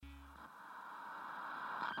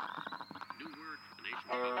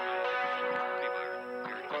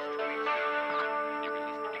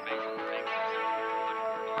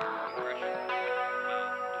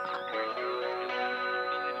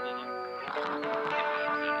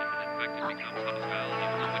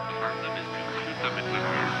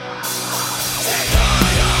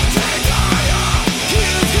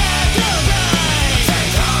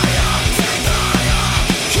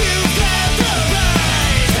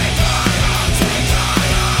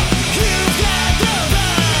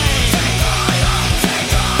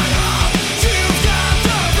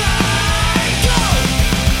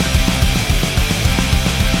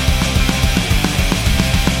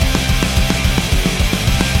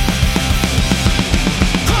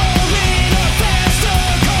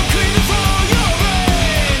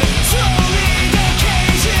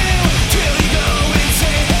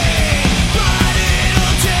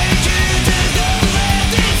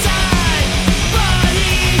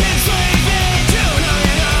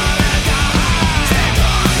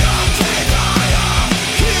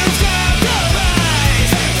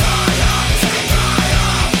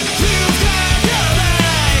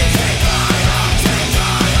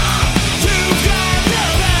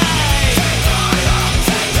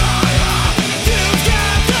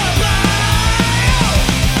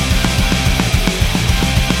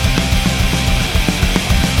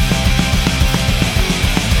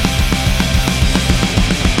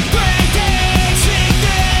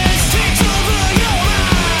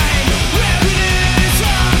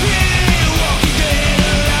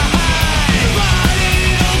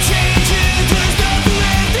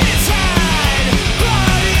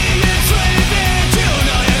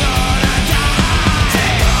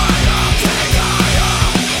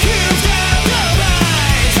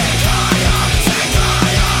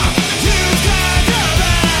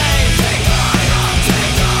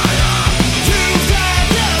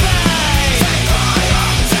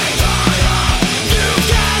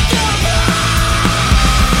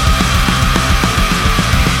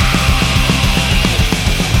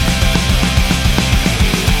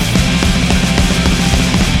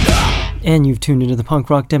And you've tuned into the punk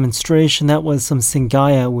rock demonstration. That was some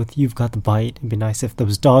Singaya with You've Got the Bite. It'd be nice if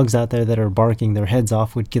those dogs out there that are barking their heads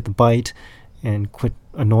off would get the bite and quit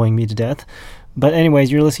annoying me to death. But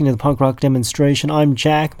anyways, you're listening to the punk rock demonstration. I'm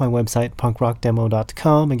Jack, my website,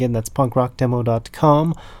 punkrockdemo.com. Again, that's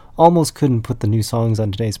punkrockdemo.com. Almost couldn't put the new songs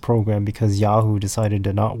on today's program because Yahoo decided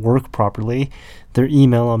to not work properly. Their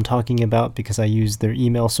email I'm talking about, because I use their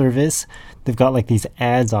email service, they've got like these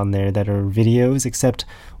ads on there that are videos, except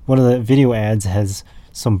one of the video ads has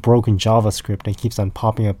some broken JavaScript and it keeps on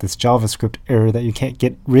popping up this JavaScript error that you can't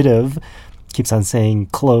get rid of. It keeps on saying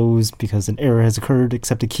close because an error has occurred,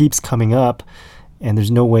 except it keeps coming up and there's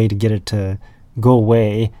no way to get it to go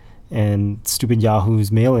away. And stupid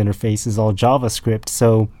Yahoo's mail interface is all JavaScript,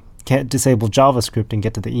 so can't disable JavaScript and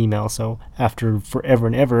get to the email. So after forever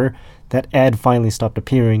and ever, that ad finally stopped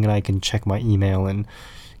appearing and I can check my email and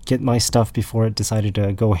get my stuff before it decided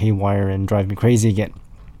to go haywire and drive me crazy again.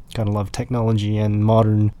 Gotta love technology and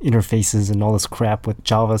modern interfaces and all this crap with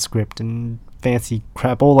JavaScript and fancy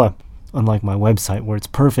crapola. Unlike my website where it's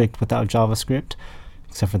perfect without JavaScript,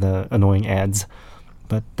 except for the annoying ads.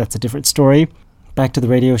 But that's a different story. Back to the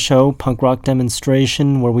radio show, Punk Rock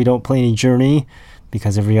Demonstration, where we don't play any Journey,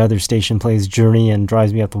 because every other station plays Journey and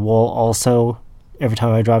drives me up the wall also. Every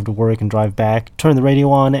time I drive to work and drive back, turn the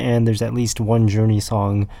radio on, and there's at least one Journey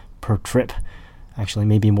song per trip. Actually,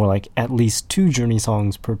 maybe more like at least 2 Journey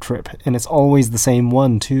songs per trip, and it's always the same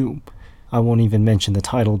one, too. I won't even mention the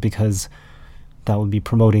title because that would be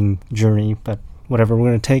promoting Journey, but whatever. We're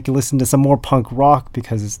going to take a listen to some more punk rock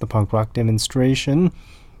because it's the punk rock demonstration.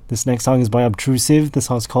 This next song is by Obtrusive. The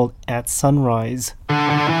song's called At Sunrise.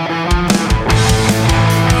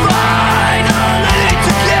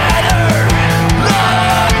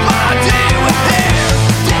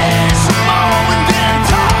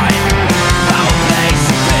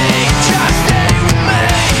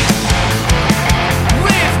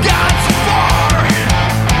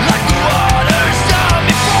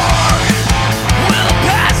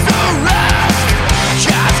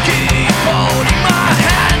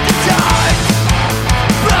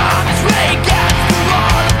 Promise we get through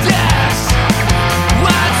all of this.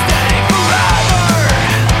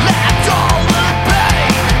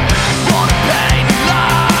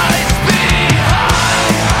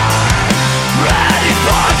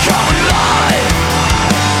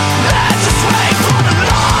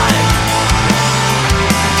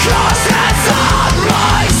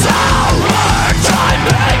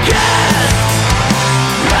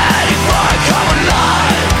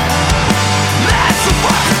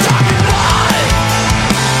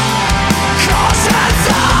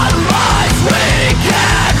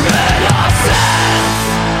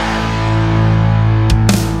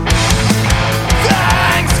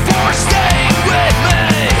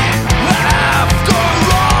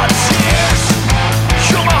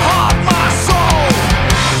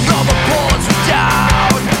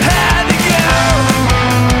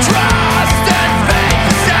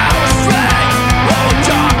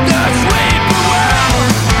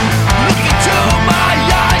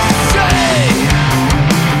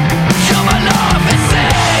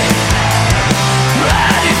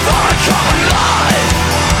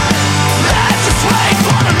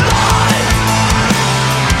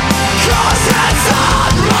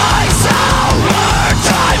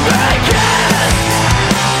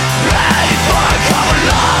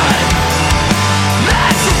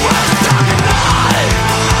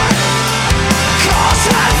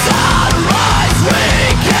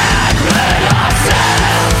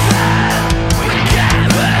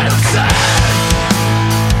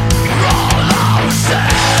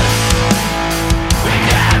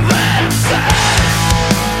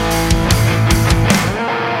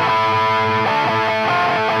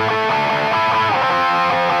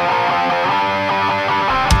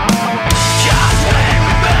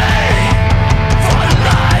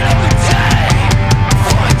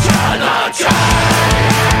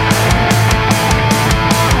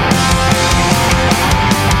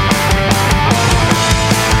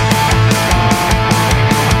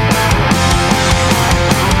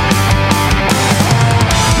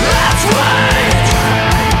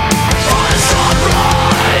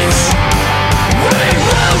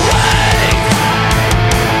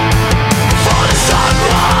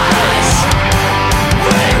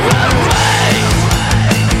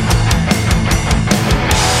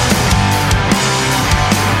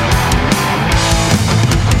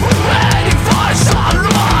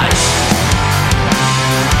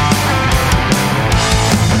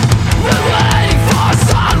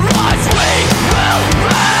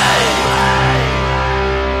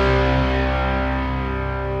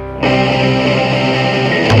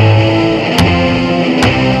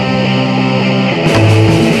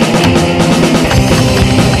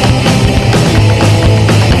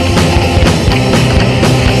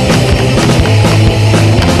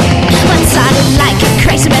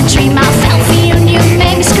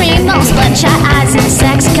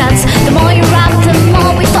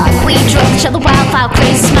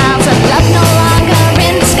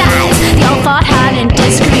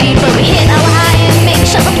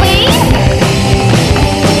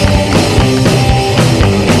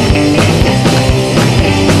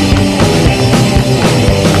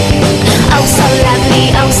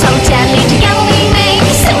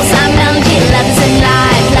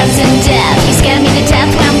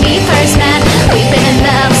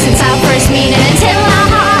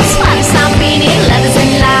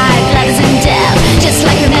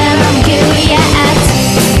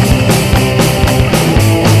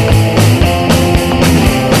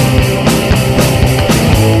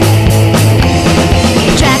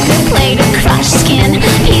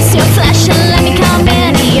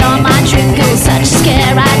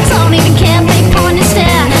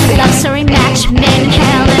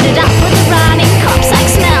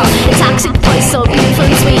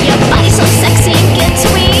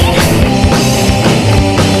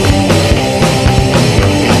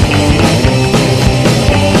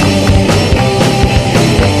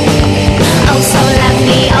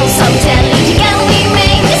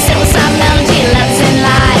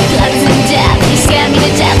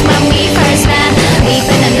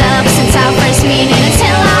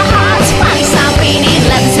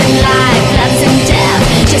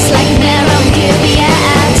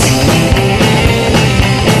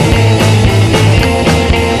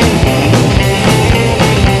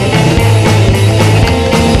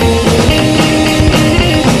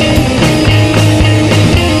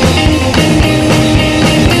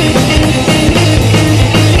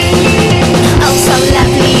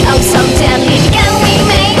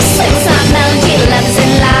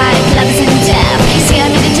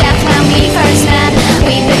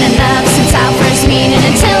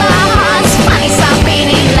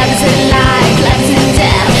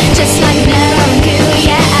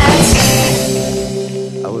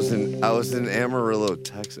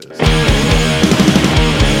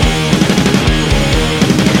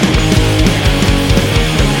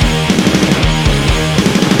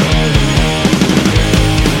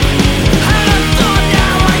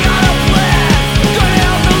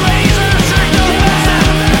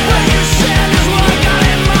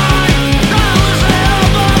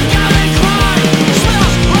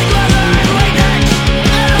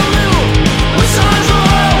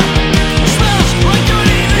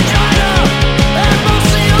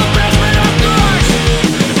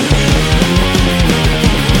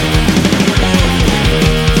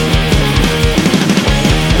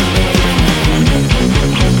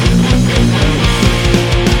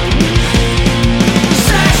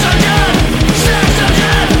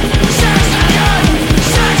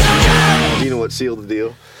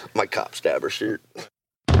 ever shoot.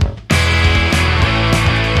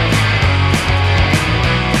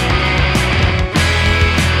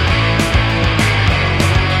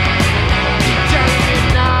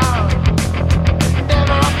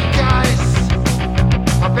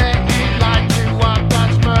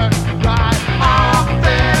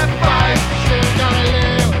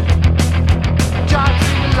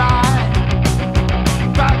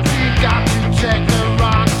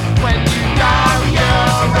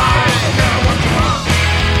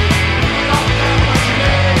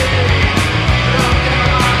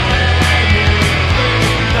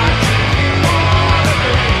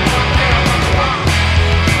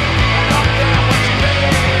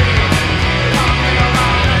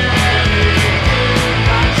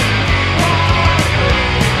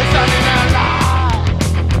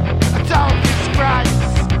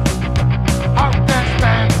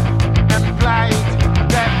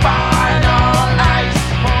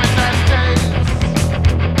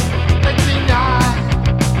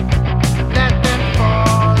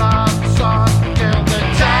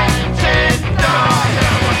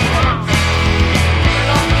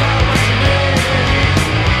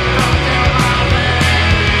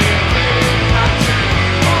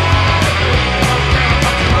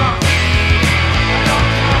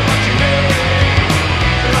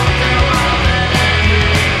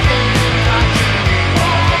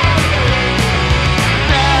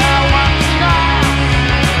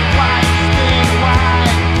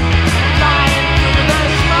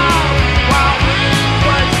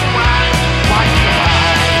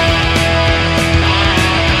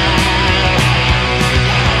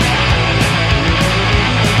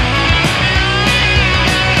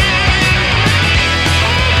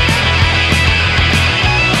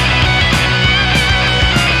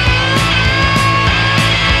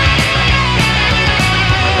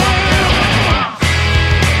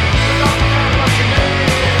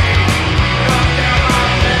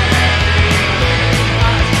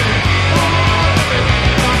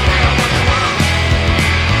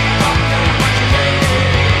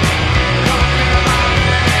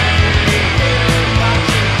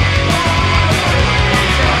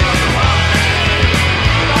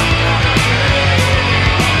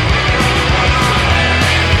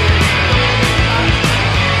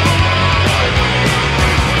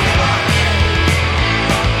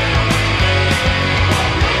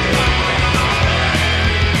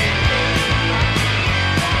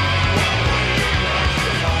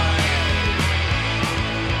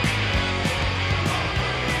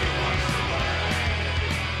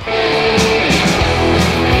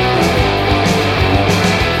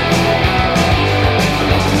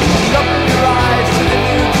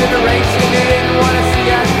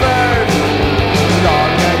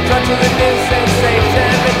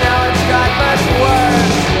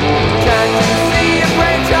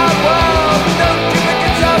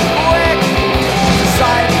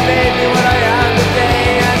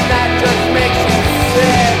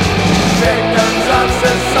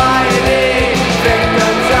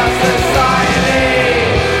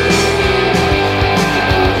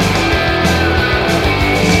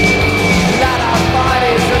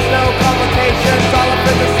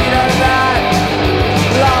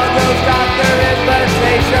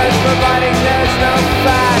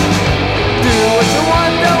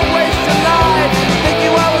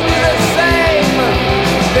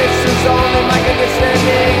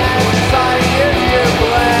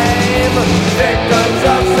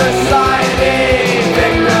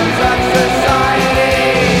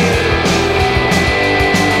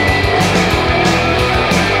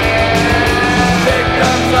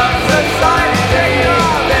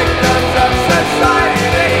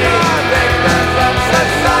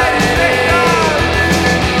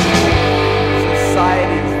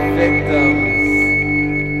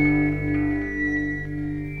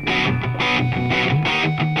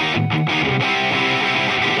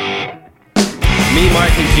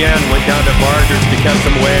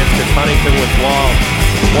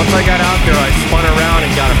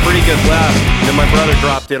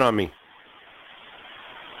 In on me.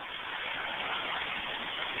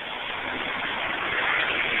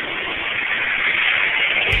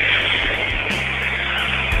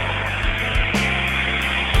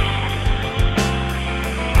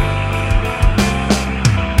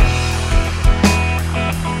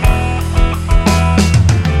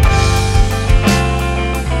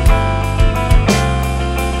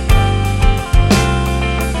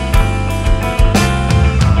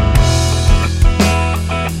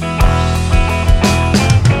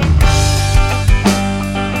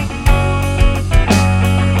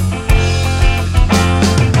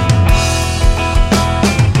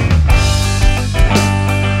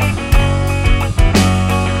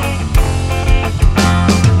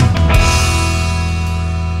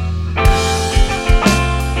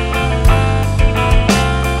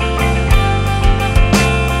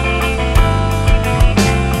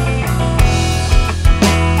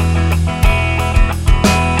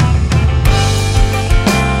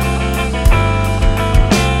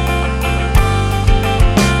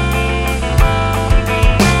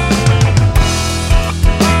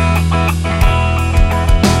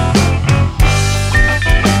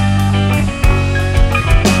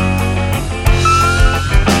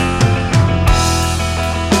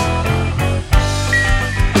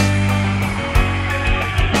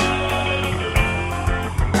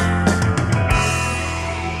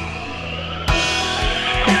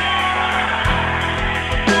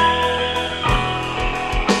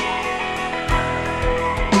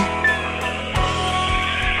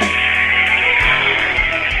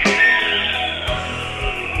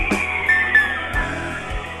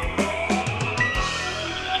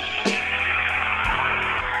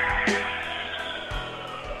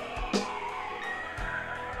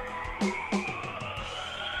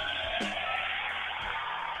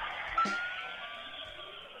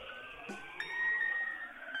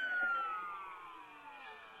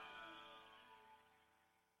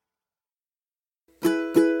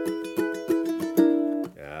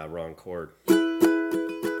 wrong chord.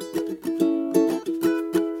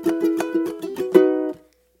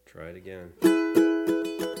 Try it again.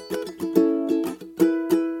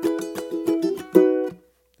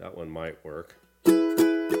 That one might work.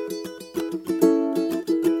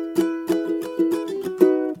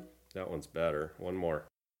 That one's better. One more.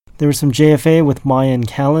 There was some JFA with Mayan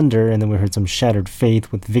Calendar, and then we heard some Shattered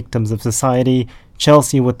Faith with Victims of Society,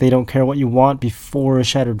 Chelsea with They Don't Care What You Want before a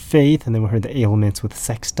Shattered Faith, and then we heard the Ailments with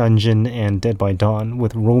Sex Dungeon, and Dead by Dawn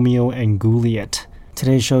with Romeo and Juliet.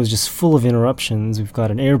 Today's show is just full of interruptions. We've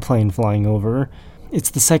got an airplane flying over.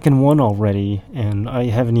 It's the second one already, and I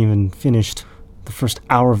haven't even finished the first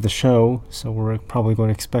hour of the show, so we're probably going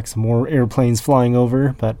to expect some more airplanes flying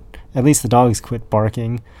over, but at least the dogs quit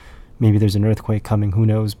barking. Maybe there's an earthquake coming, who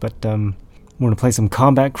knows, but we're going to play some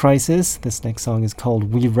Combat Crisis. This next song is called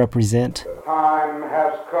We Represent. The time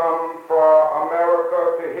has come for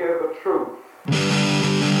America to hear the truth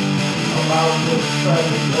about this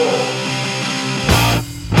tragic war.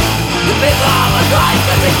 The people are crying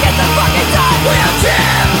because we get the fucking time. We are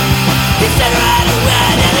cheer. Consider it a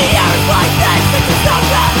win in the hours like this. Think the stuff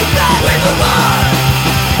that we bet. We move on.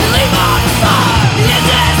 Leave on the spot. This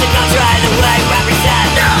is the country that we represent.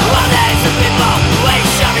 One day some people we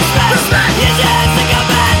show respect. This is the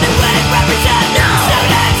government that we represent.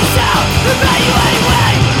 7 days to sell. We pay you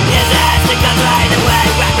anyway. This is the country that we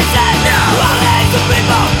represent. One day some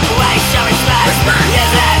people we show respect.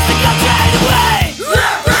 This is the country that we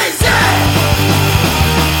represent.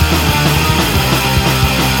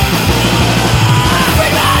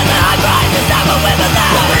 Free man, the high price is never with the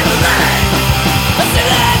land.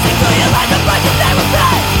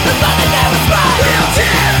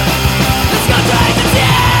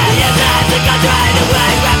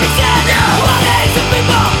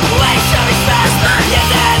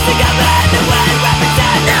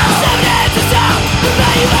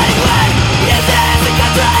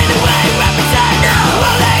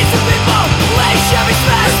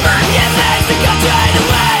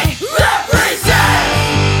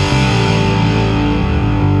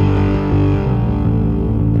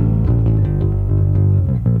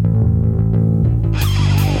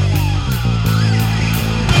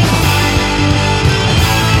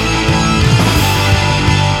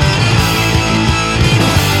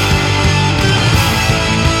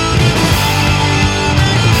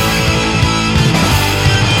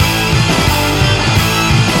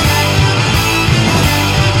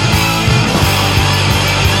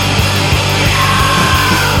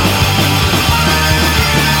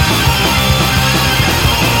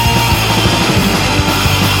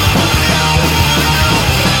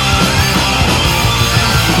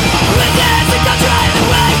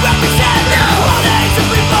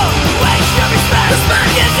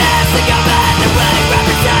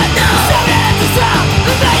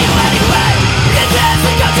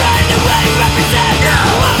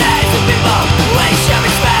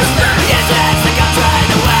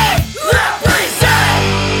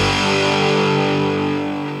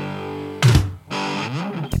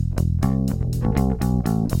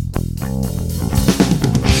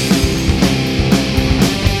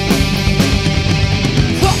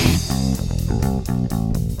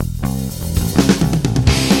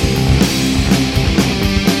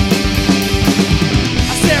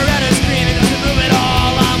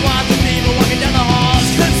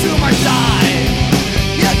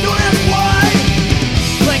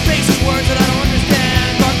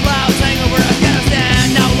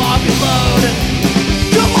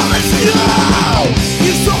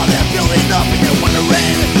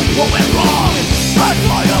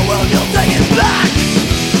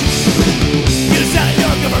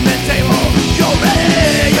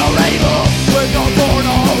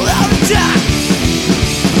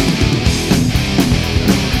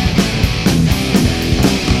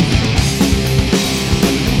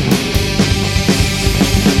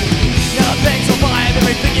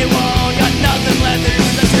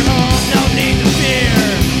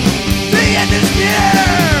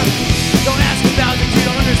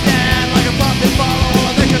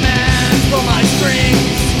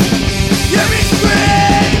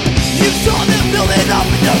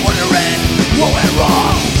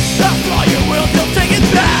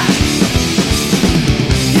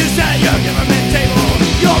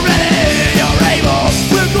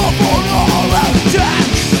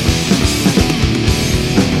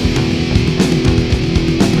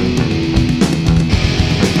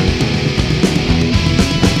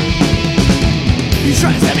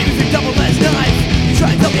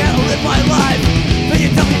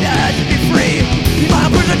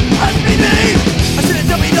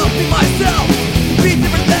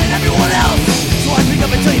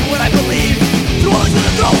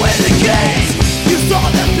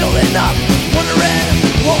 holding up, wondering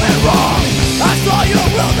what went wrong. I saw your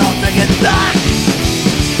world, no thinking back.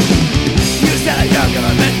 You said at your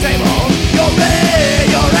government table, you're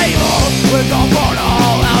ready, you're able. We're gonna burn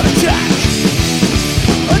all out. Attack,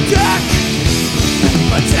 attack,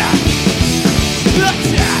 attack,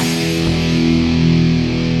 attack.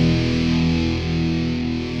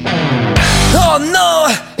 Oh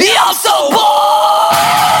no, you're so bored.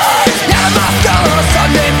 Out of my skull on a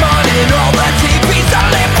Sunday morning, all the TV's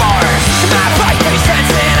only bores. My face be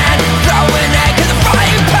sensing and throwing egg in the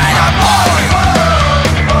frying pan. I'm bored,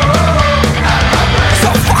 so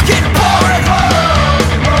fucking bored.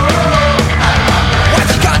 What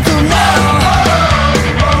you gonna do now?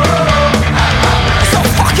 So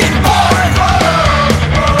fucking bored.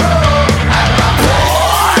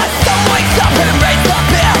 Some wakes up and raise the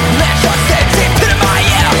bill. Let's just say deep into my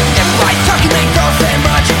ear. Everybody's talking, they don't say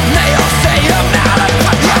much. They all say I'm out of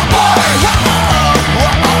touch. I'm bored.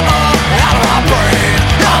 Out of my brain.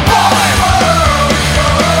 I'm bored.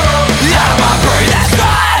 Out of my brain. That's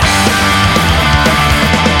right.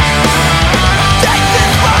 Take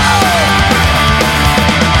this road.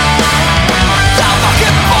 So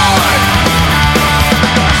fucking bored.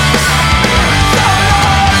 So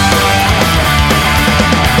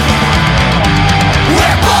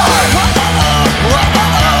we're bored.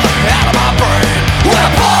 Out of my brain.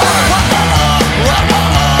 We're bored.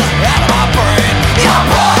 Out of my brain. You're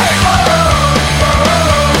bored.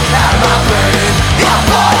 Out of my brain. You're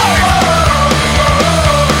bored.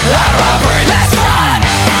 Out of my brain. That's right.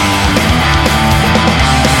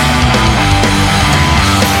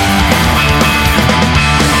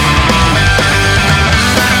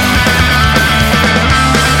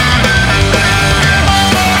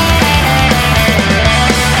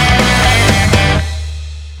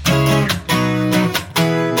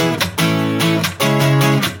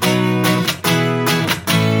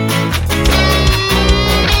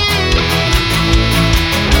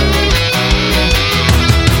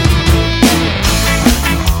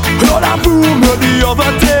 Heard a rumor the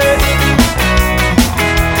other day.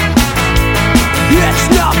 It's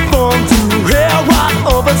not fun to hear what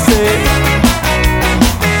others say.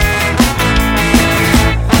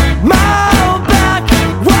 My back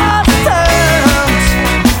was turned.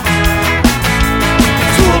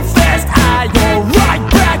 Too fast, I go right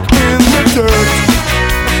back in the dirt.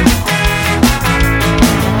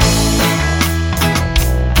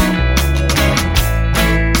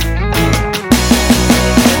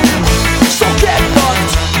 So get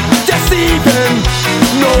fucked, deceiving.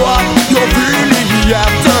 Know what you're really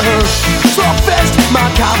after. So fast, my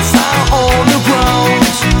cops are on the ground.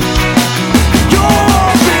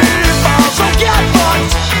 You're people, so get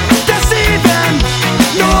fucked, deceiving.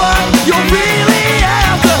 Know what you're really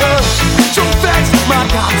after. So fast, my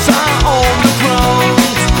cops are on the ground.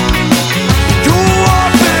 You're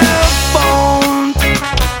phone.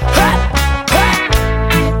 Hey, hey.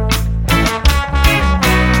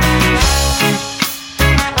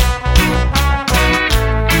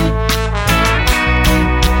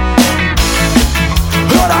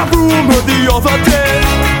 Heard a rumor the other day.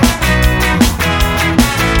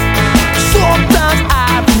 Sometimes I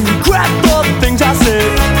regret the things I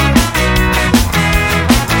said.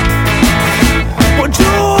 But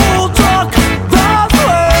you took those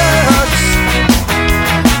words,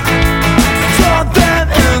 turn them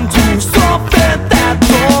into something that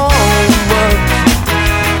don't work.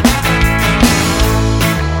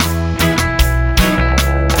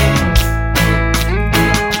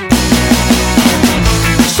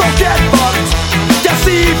 So get fucked,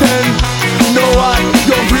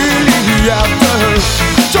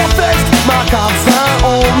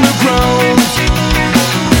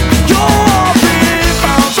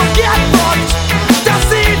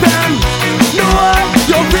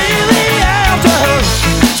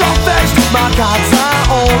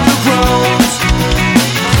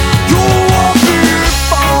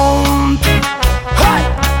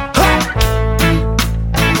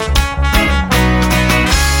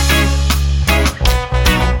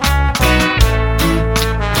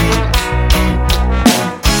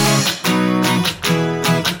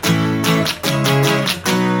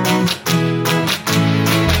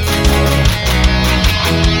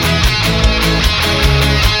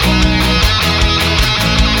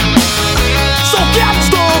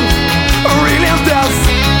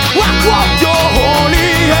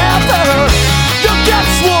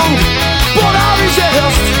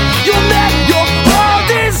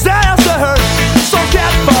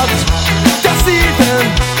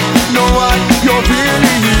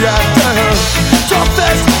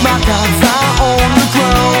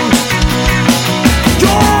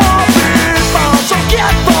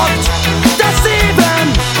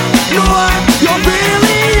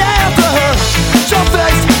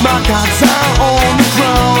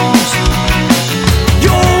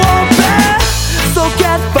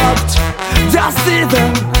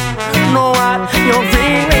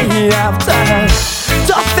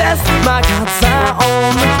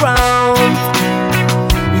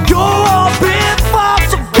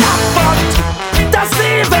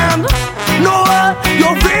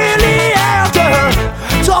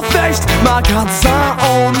 my cards are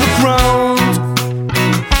on the ground.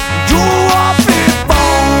 You are people.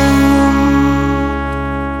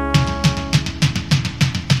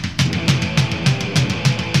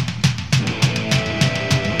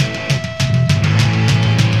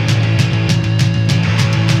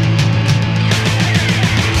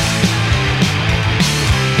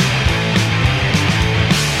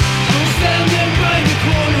 I'm standing by the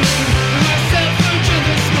corner with myself and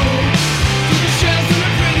drinking smoke. Took a chance on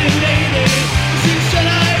a pretty lady. She said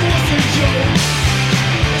I was a joke.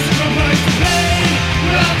 It's a price to pay,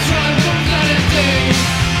 but I'm trying for another day.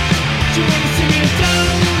 She wanna see me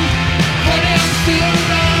down, honey, I'm still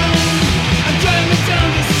around. I'm driving down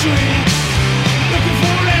the street, looking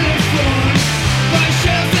for any fun. My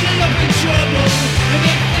shells ended up in trouble, and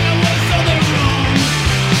they think I was all the wrong.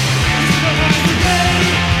 It's a price to pay,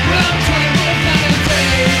 but I'm trying for another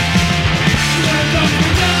day. She wanna knock me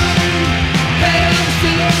down, hey, I'm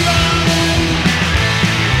still around.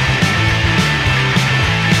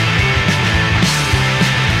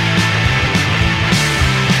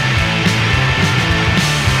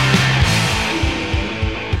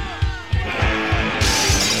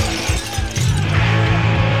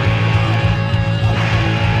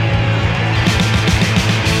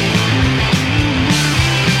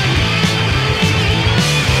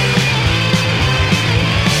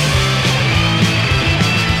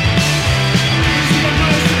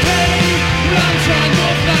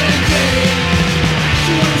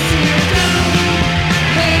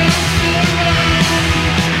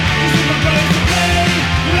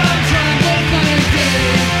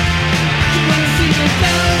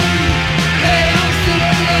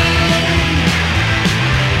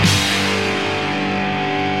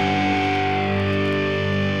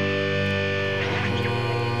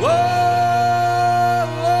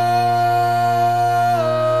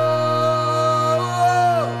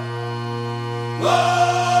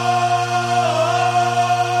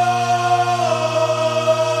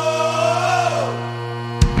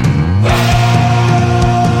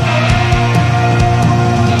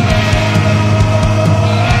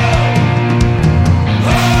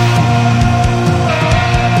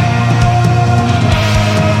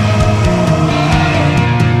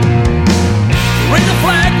 Raise the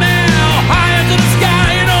flag now, high into the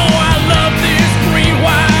sky. You know I love this green,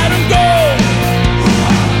 white, and gold.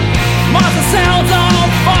 Monster sounds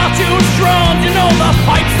are far too strong. You know the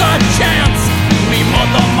pipe's the chance. We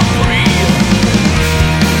motherfuckery.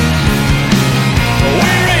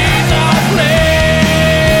 We raise our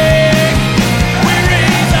flag. We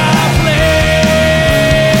raise our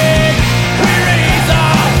flag. We raise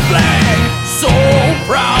our flag. So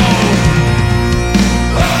proud.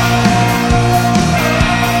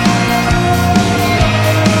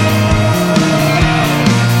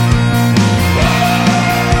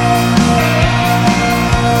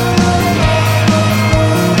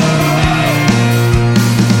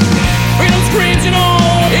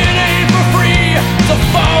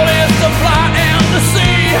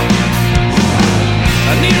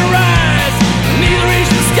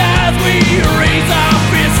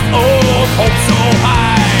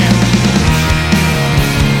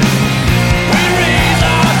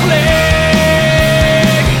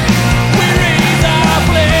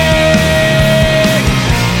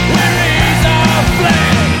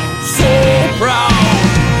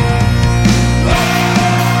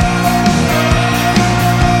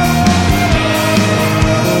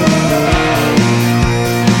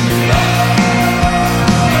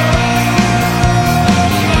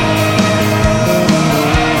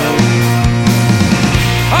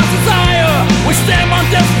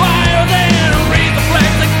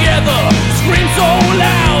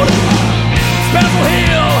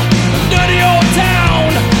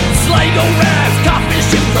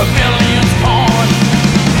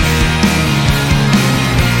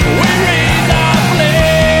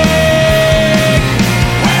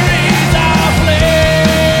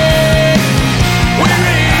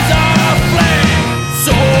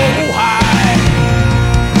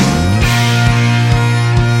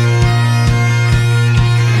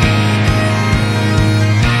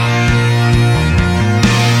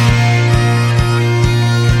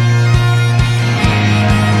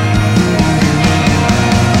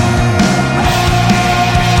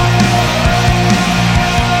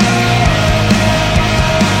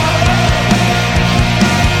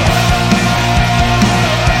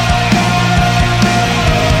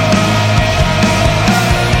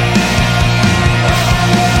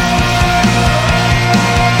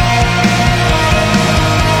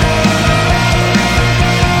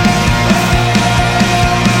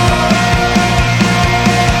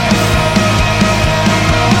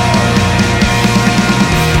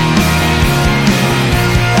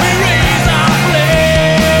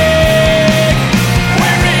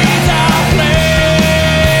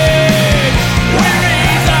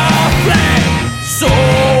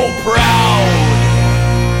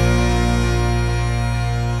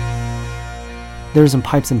 There's some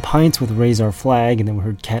Pipes and Pints with Raise Our Flag, and then we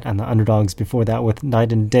heard Cat and the Underdogs before that with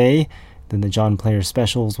Night and Day, then the John Player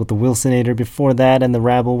Specials with the Wilsonator before that, and the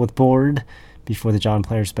Rabble with Bored before the John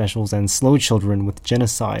Player Specials, and Slow Children with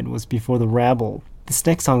Genocide was before the Rabble. This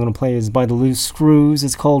next song I'm going to play is by the Loose Screws.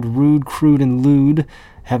 It's called Rude, Crude, and Lewd.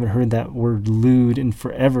 Haven't heard that word lewd in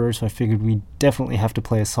forever, so I figured we definitely have to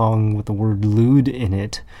play a song with the word lewd in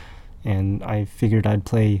it, and I figured I'd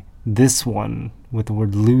play this one with the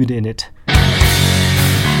word lewd in it.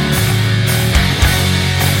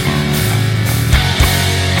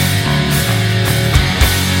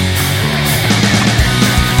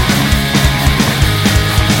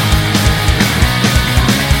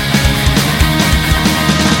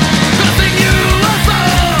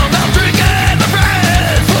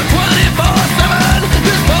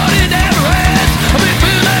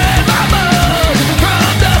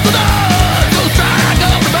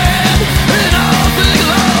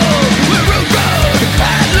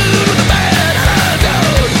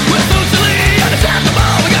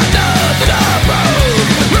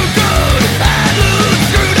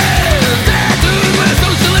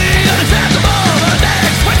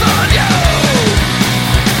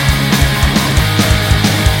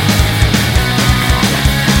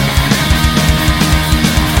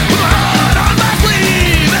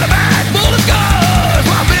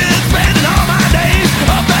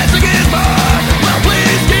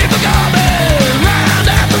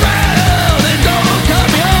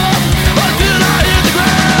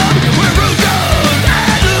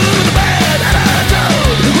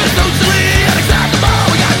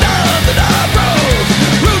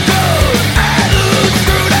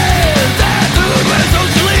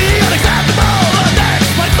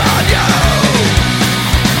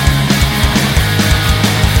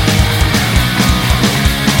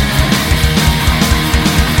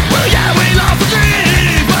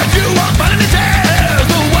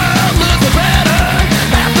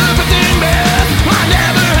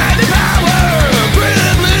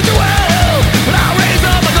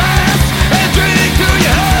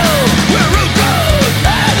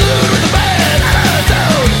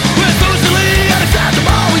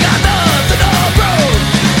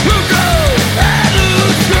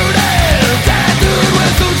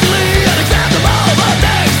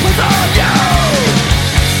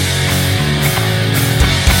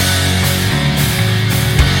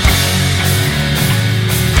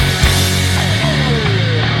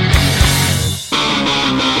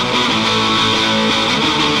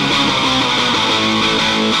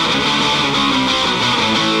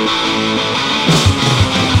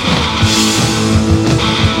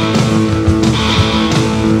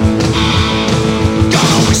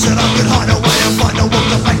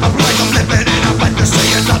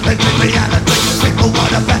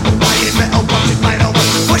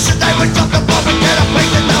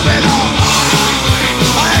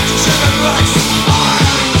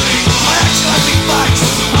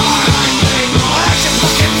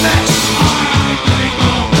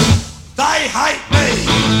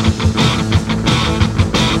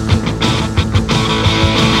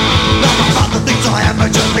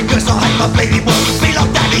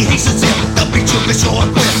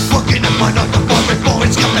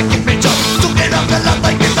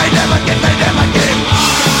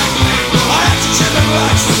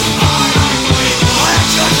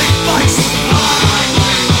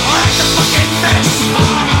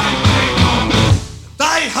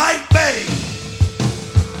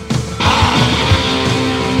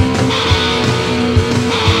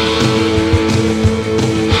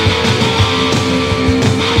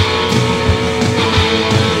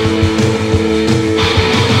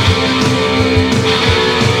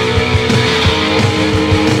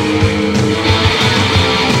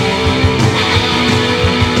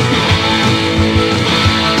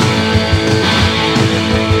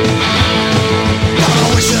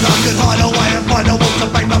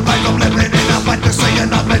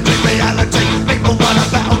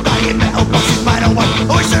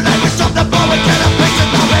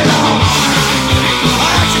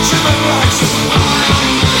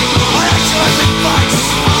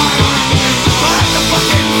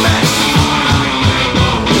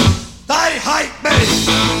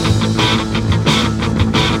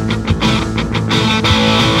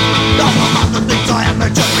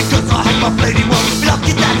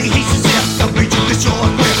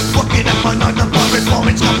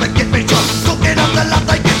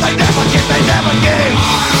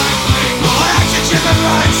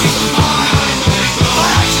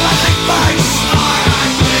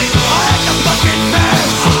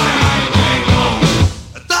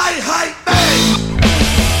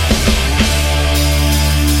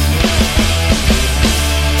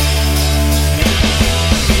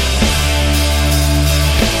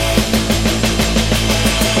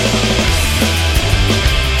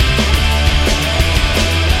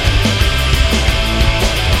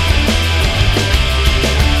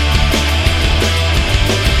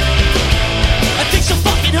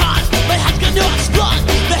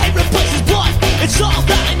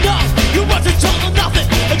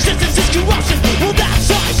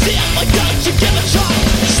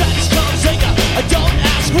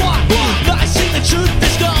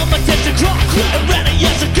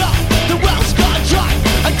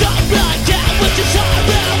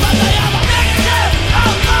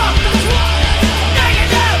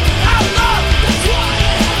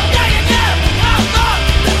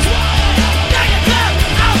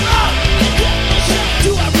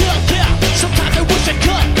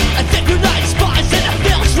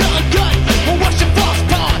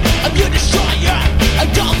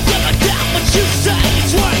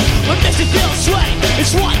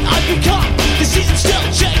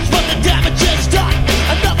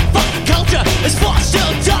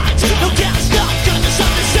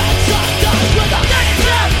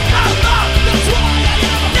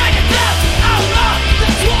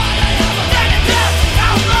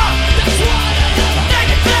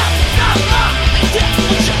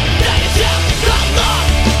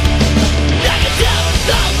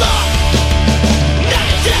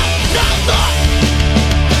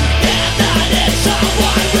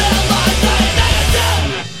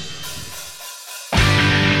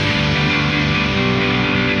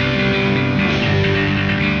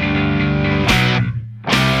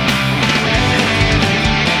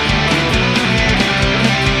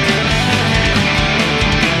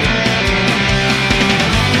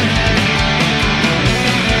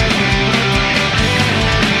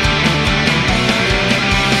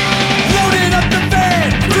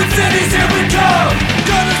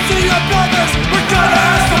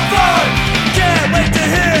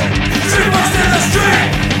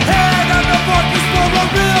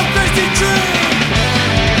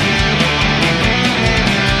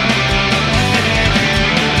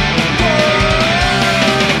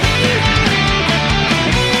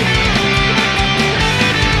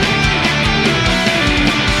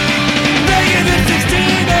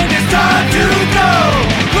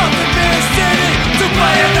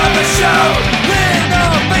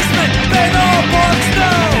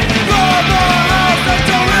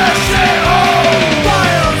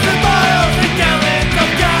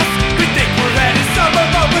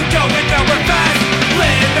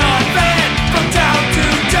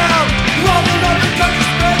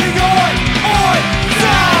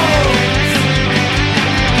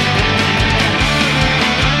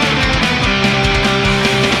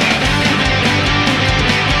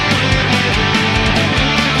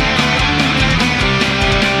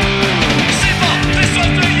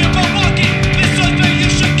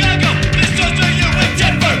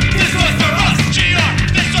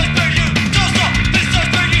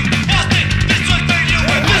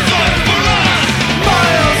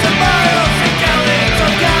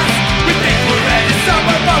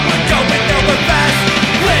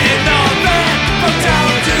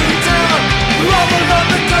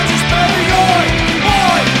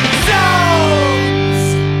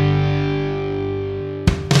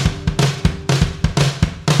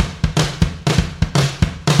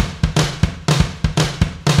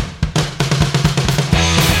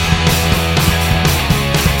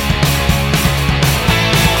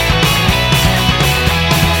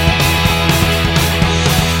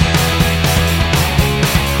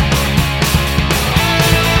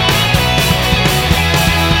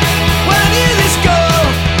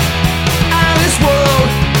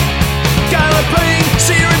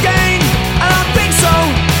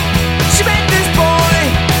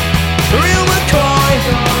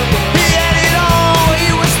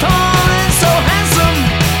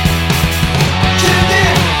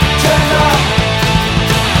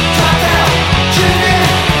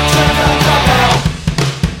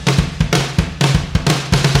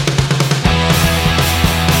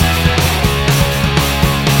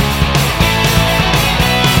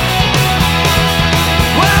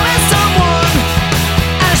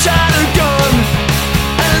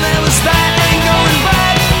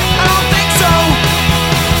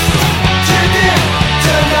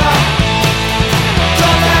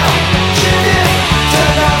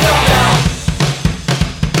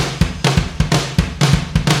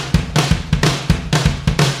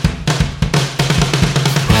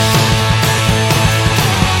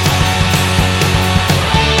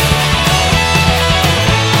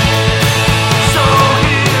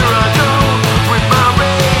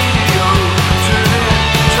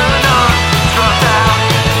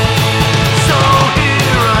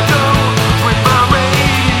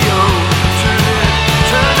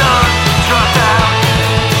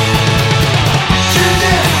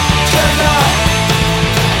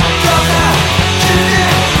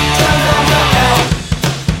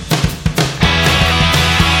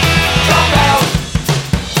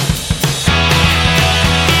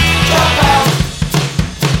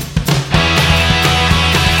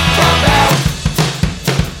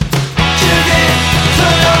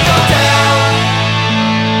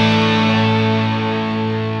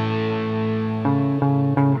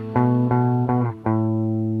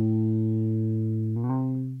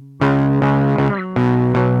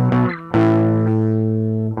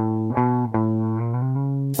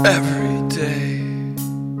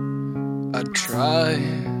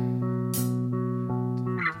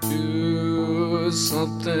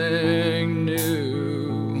 something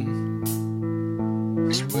new.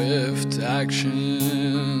 Swift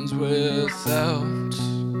actions without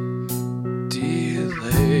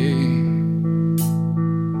delay.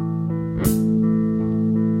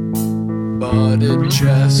 But it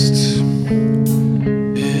just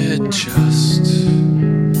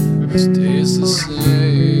stays the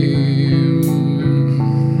same.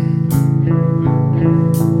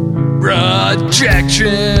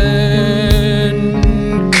 Rejection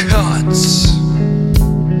cuts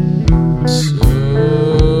so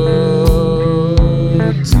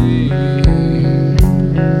deep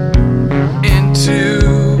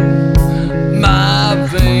into my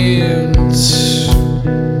veins.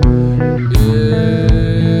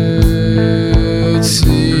 It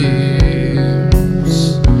seems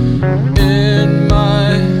in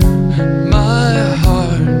my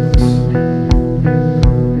heart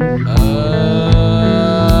I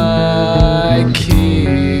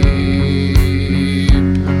keep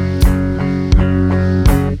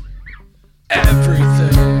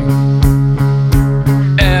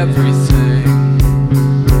everything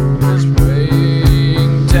is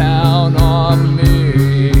weighing down on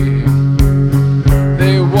me.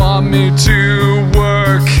 They want me to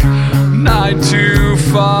work 9 to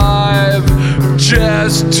 5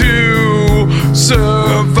 just to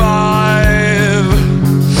survive.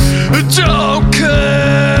 Don't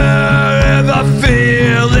care if I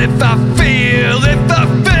feel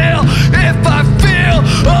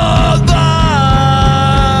alive.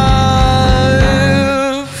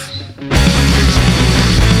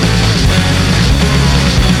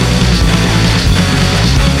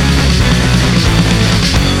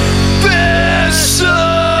 Feel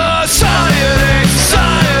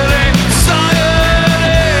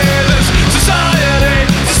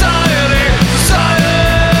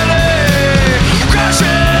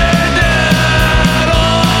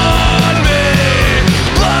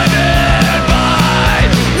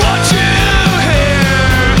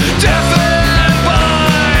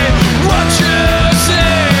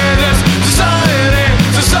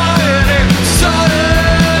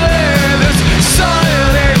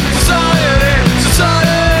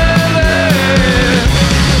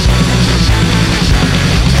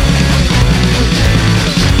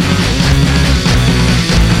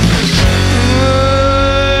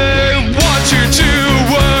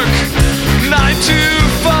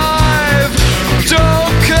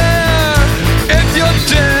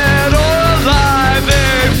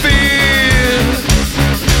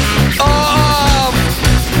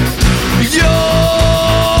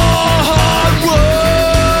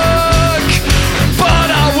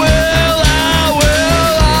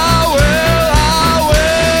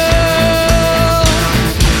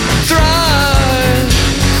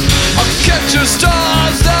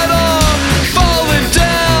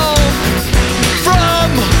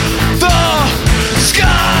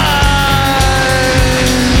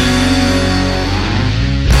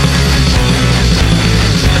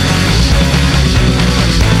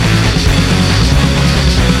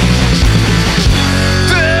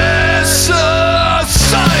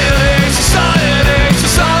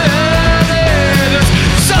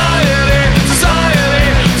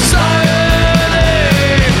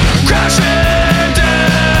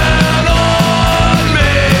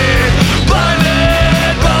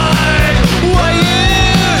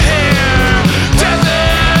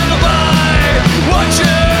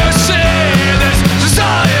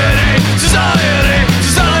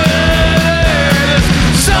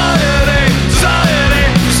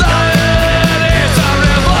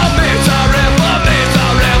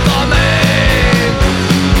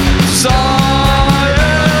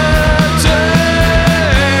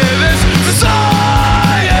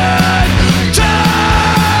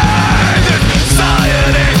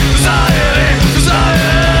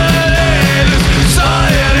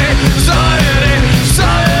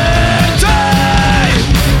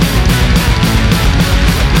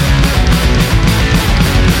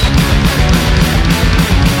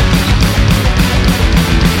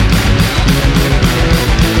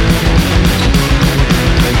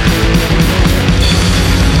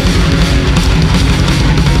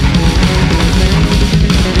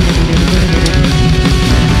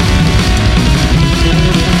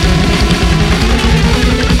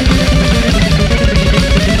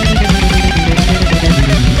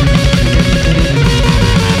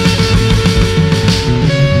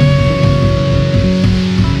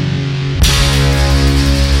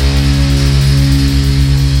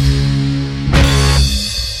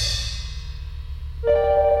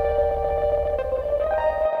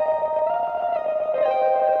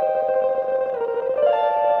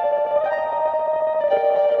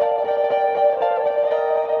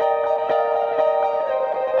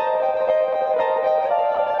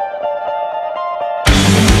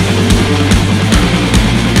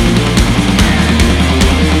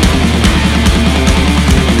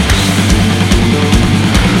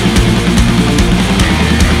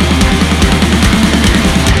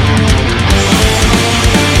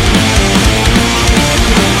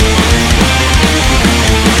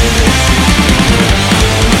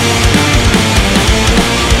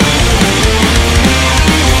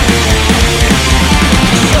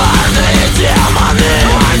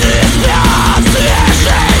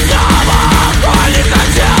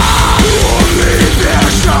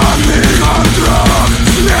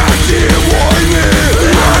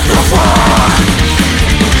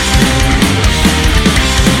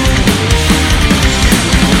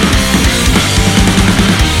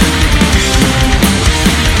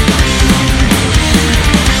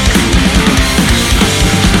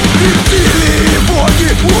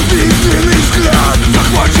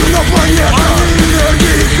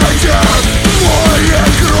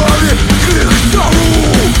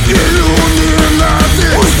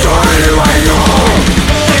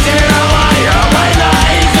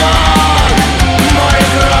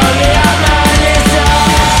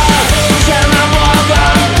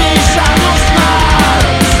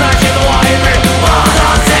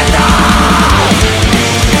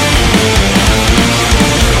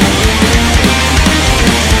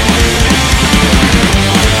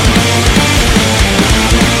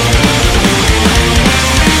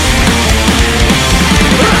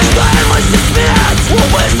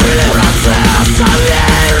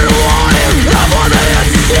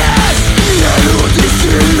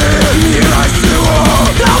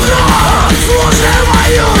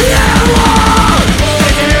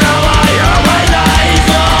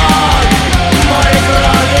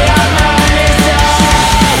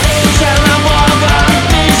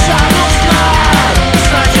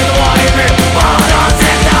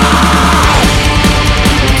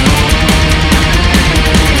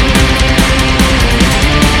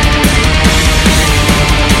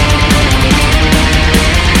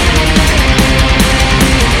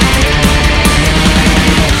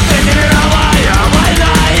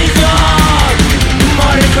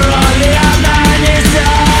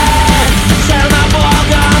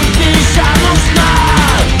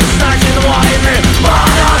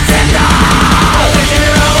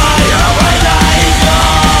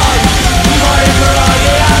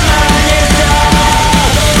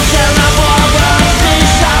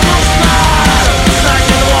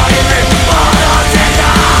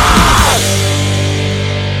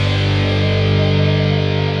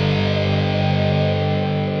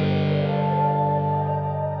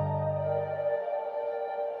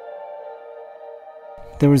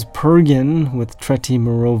There was Pergin with Treti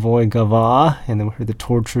Morovoy Gava, and then we heard the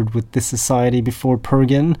Tortured with This Society before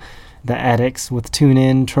Pergin, the Addicts with Tune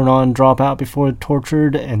In, Turn On, Drop Out before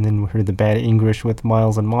Tortured, and then we heard the Bad English with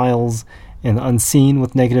Miles and Miles, and the Unseen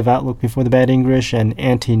with Negative Outlook before the Bad English, and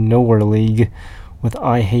Anti-Nowhere League with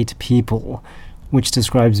I Hate People, which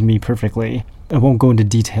describes me perfectly. I won't go into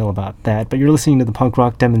detail about that, but you're listening to the Punk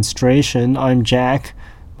Rock Demonstration. I'm Jack.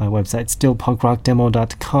 My website's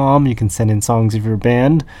stillpunkrockdemo.com. You can send in songs of your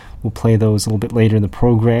band. We'll play those a little bit later in the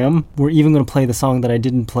program. We're even going to play the song that I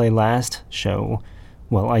didn't play last show.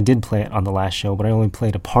 Well, I did play it on the last show, but I only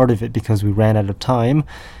played a part of it because we ran out of time.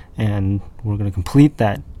 And we're going to complete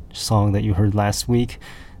that song that you heard last week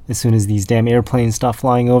as soon as these damn airplanes stop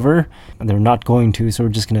flying over. And they're not going to, so we're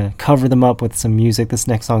just going to cover them up with some music. This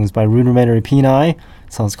next song is by Rudimentary Peni.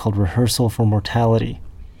 The song's called Rehearsal for Mortality.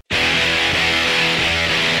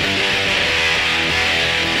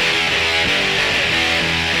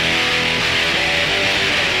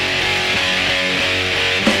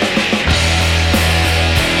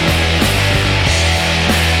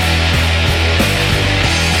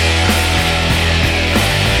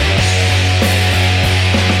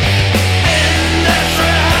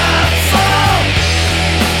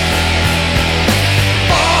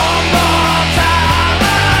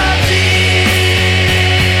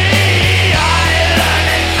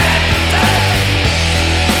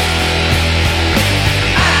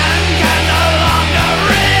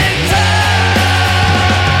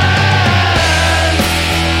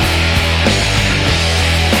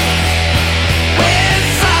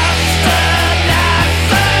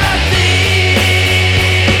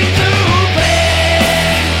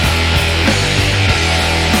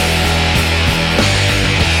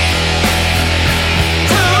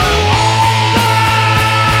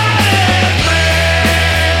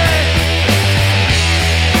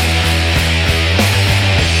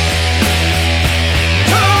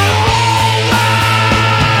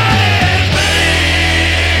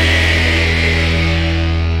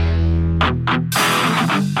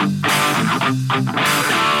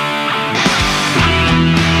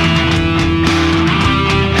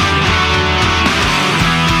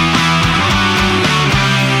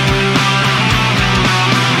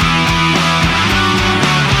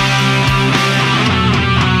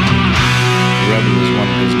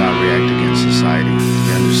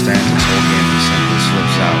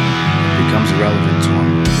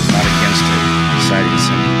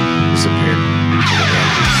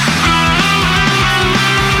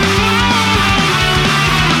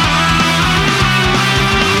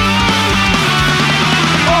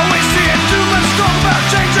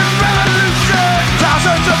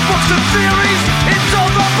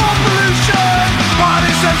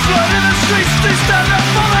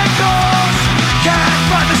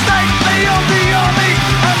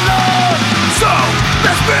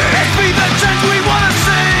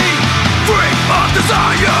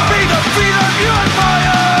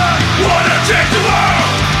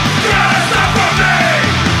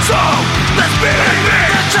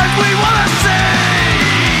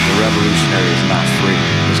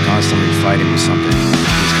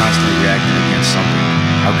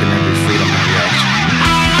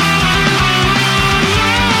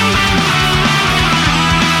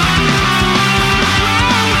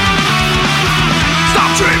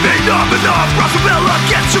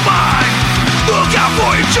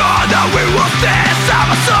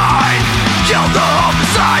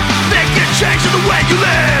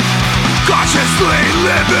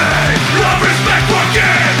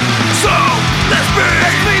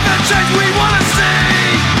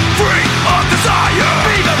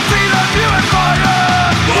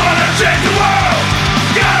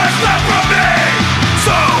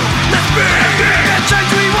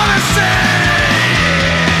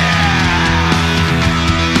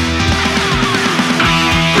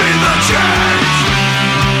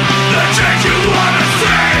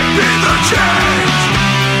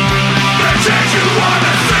 Change you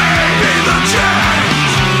wanna see, be the change.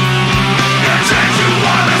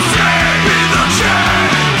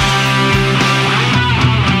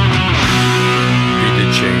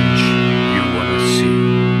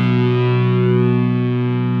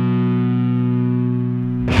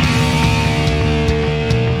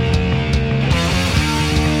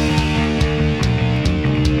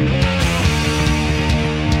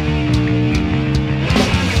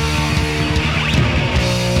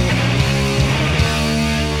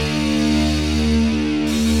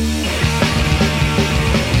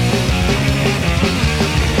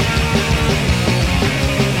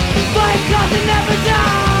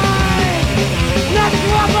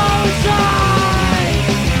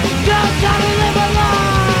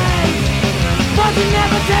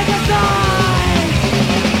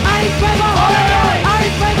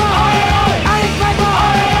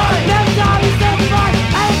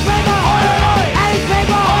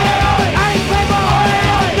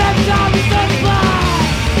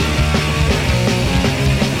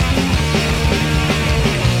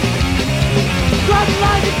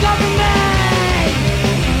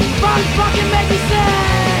 Fucking make me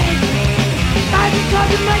sing. I just come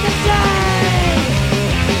to make a change.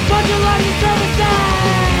 But your life is still the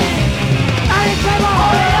same. I ain't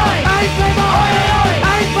playboy. I ain't playboy.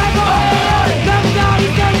 I ain't playboy. Never down to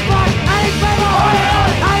 75. I ain't playboy.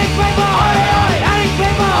 I ain't playboy. I ain't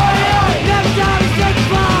playboy. Never down to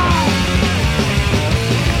 75.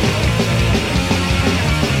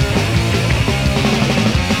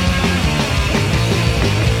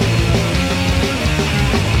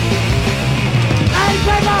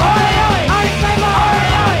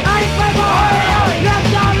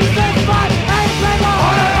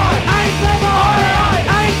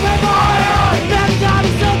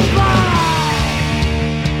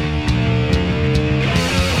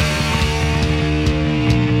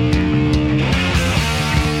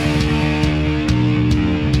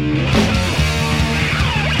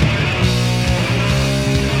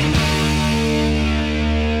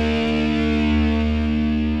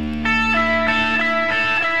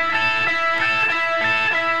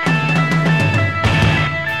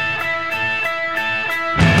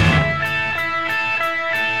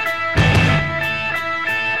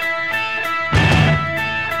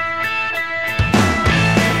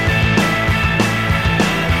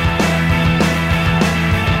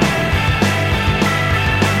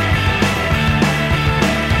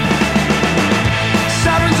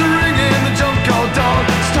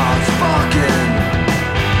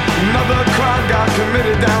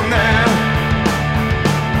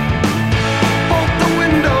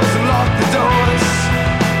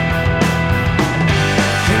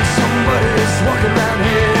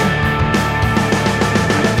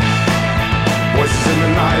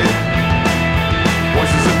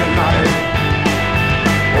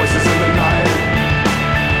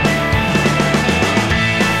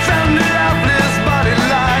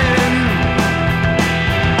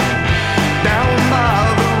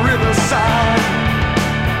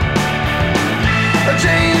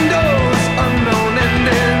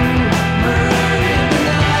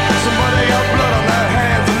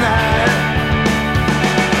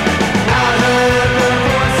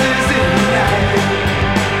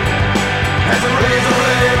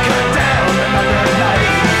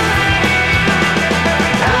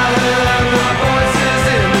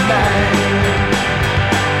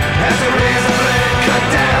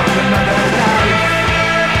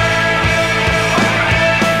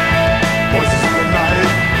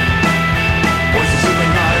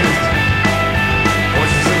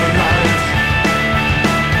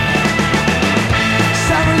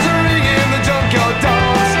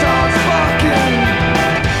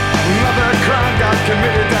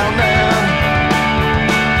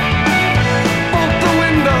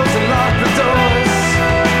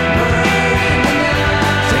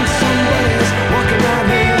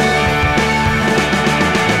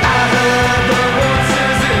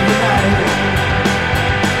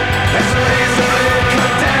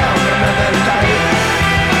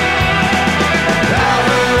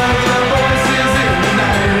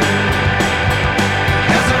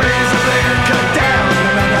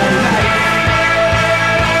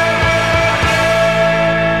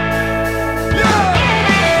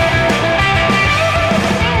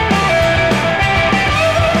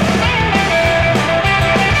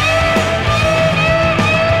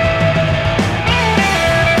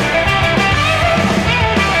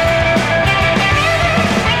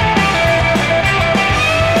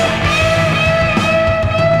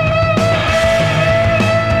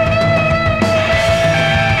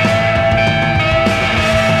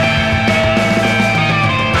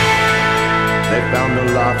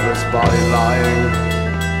 body lying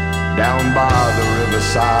down by the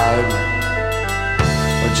riverside.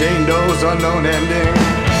 A Jane Doe's unknown ending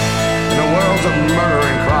in a world of murder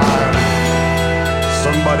and crime.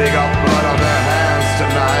 Somebody got blood on their hands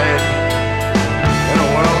tonight in a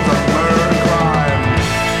world of murder and crime.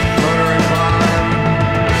 Murder and crime.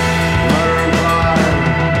 Murder and crime.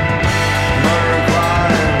 Murder and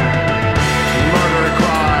crime. Murder and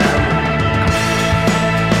crime.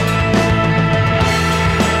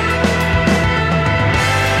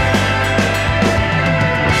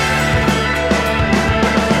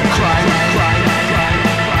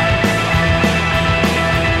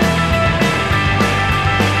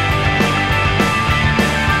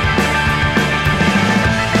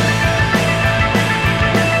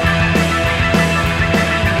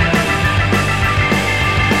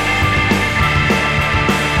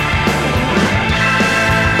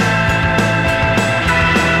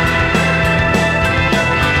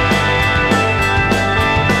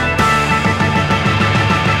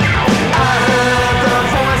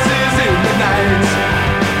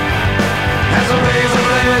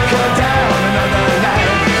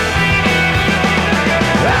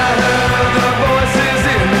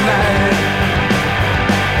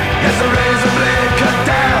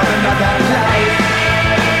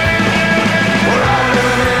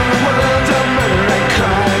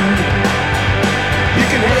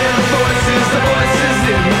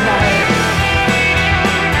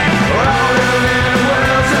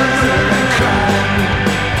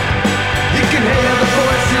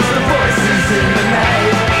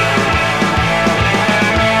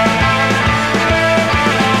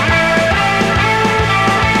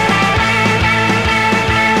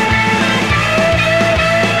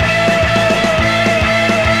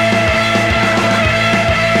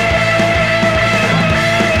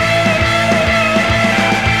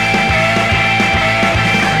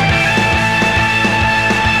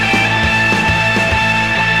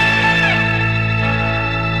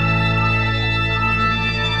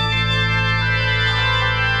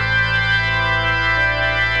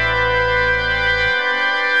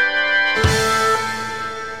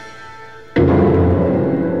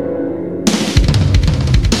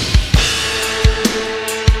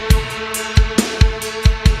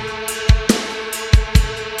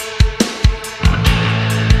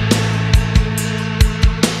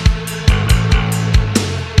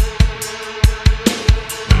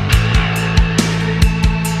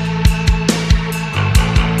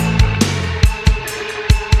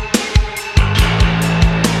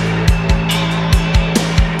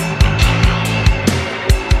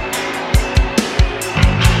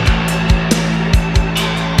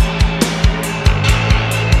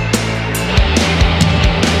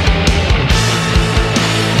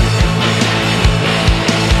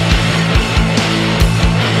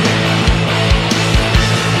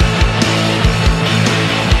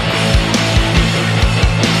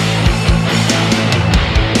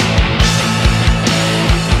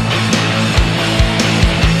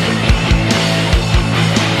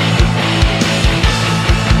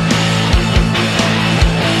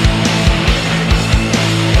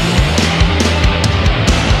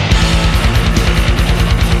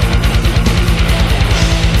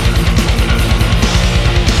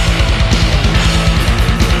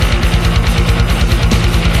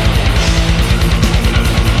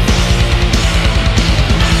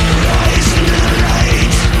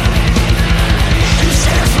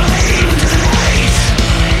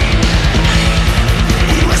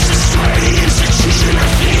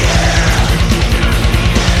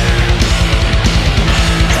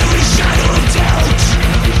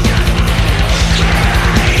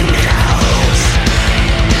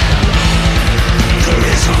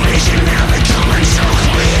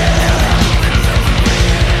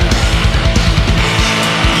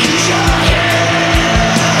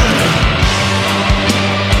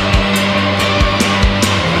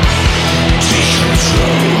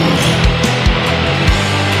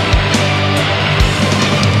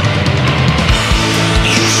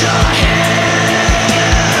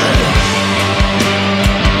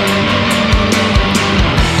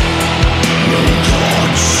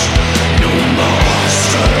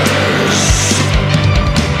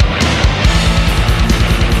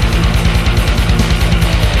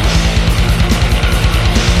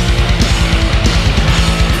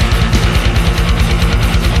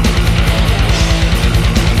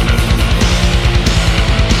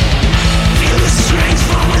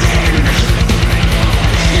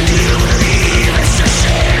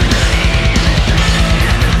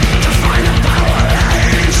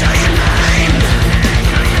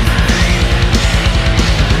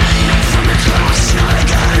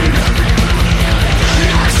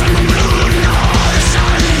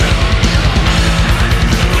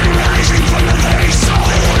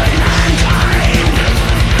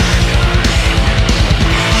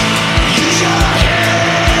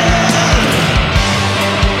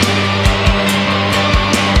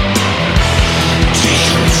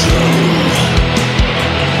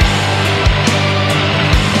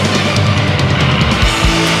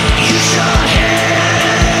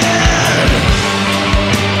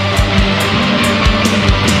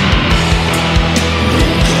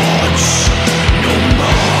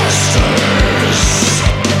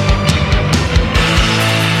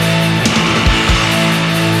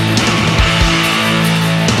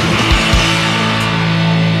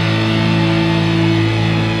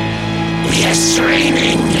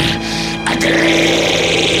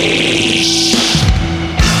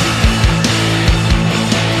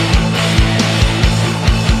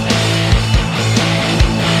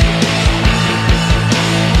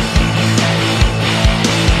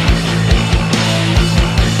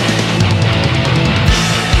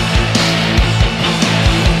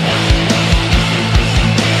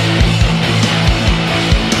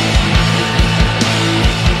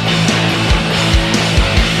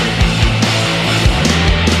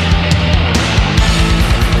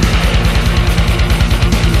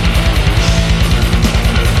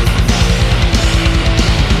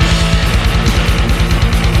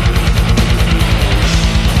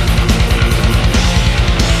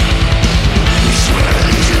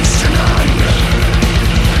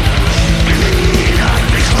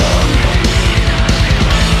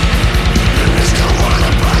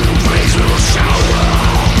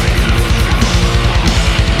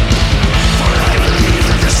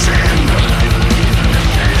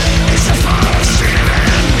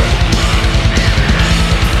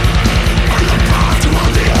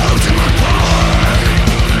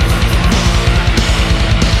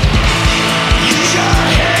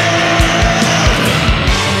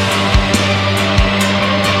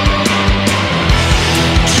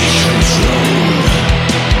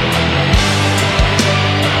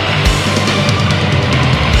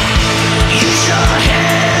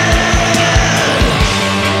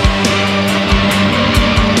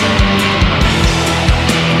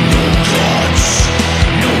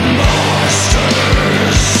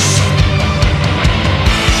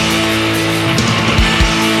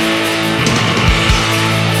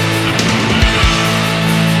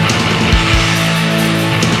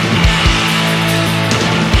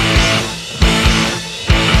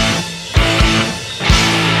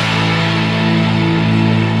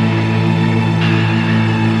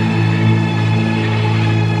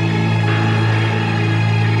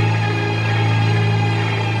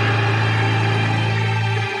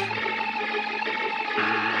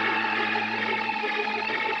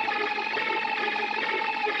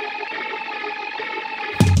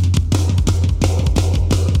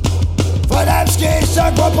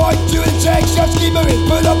 Suck 1.2 injections, just keep moving,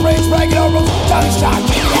 put up brains, regular rules, don't stop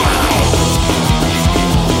me.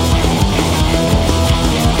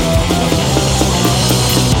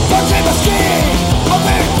 Fuck in my skin, I'm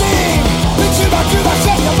very thin. Picture my crew,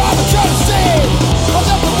 myself, your mama trying to see. Hold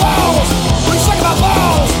up the walls, we suck my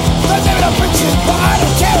balls. They're living up preaching, but I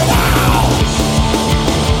don't care at all.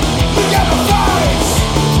 You got my face,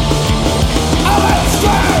 I'm out of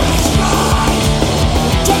strength.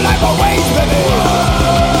 Don't like my ways, baby.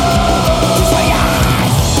 Just like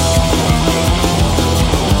eyes.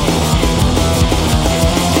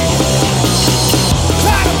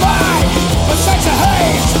 Trying to buy, but such a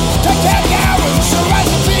haze. Take out the hours, surround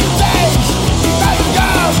the few days. You got the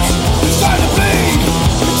guns, you're starting to bleed.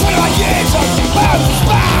 You're 21 years of mouth to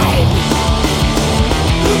spine.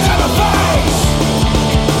 You got my face,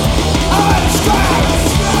 I'm out of strength.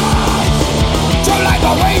 Don't like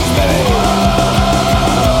my ways, baby.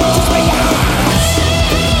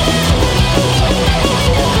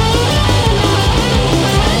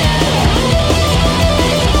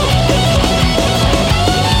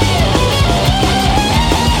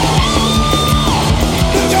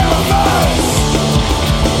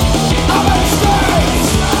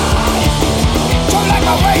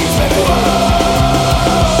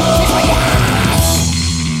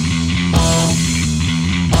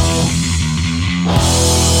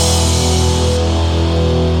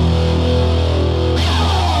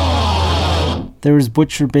 There was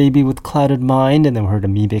Butcher Baby with Clouded Mind, and then we heard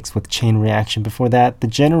Amebix with Chain Reaction before that, The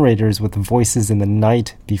Generators with Voices in the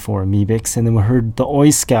Night before Amebix, and then we heard the Oi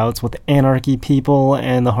Scouts with Anarchy People,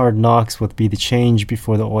 and the Hard Knocks with Be the Change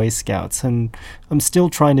before the Oi Scouts. And I'm still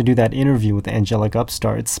trying to do that interview with Angelic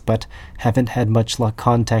Upstarts, but haven't had much luck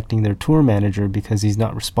contacting their tour manager because he's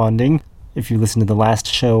not responding. If you listen to the last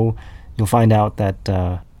show, you'll find out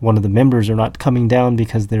that one of the members are not coming down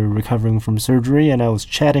because they're recovering from surgery, and I was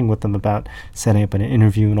chatting with them about setting up an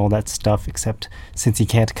interview and all that stuff, except since he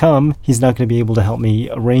can't come, he's not going to be able to help me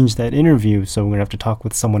arrange that interview, so we're going to have to talk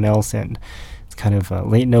with someone else, and it's kind of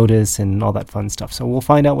late notice and all that fun stuff. So we'll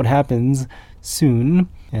find out what happens soon,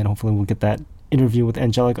 and hopefully we'll get that interview with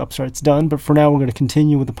Angelic Upstarts done. But for now, we're going to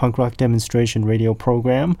continue with the Punk Rock Demonstration radio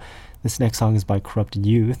program. This next song is by Corrupted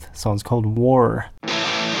Youth. The song's called War.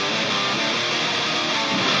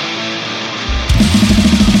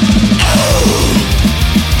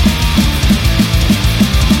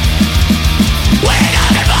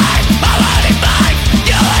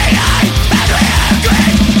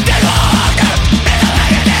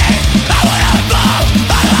 I wanna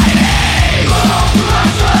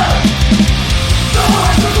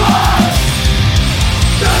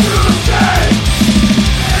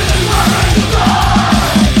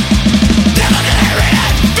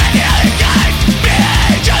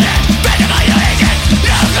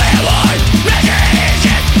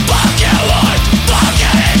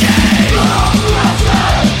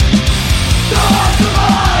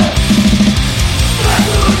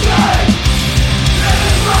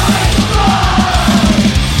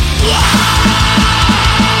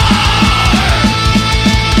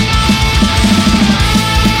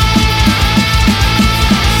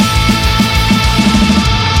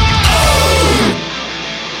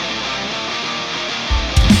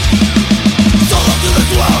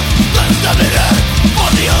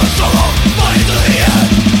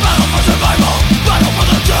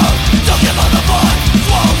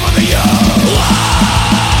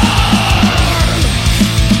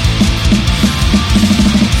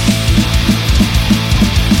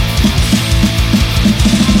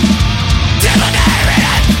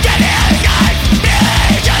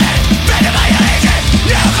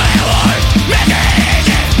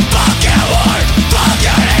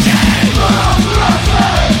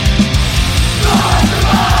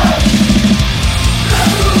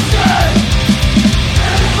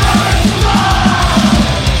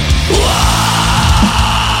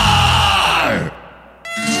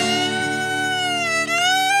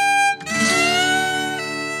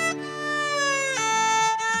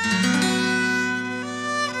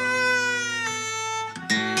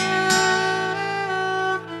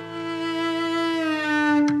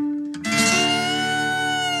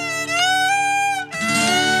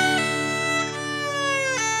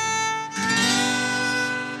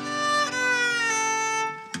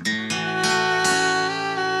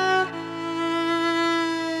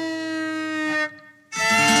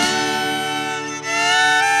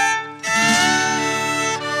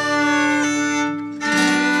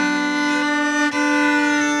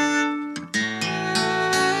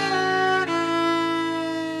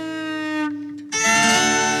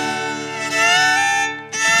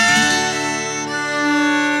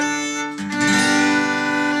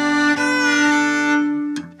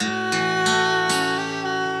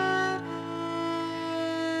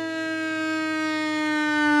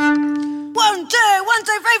 1,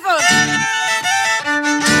 2, 3, 4.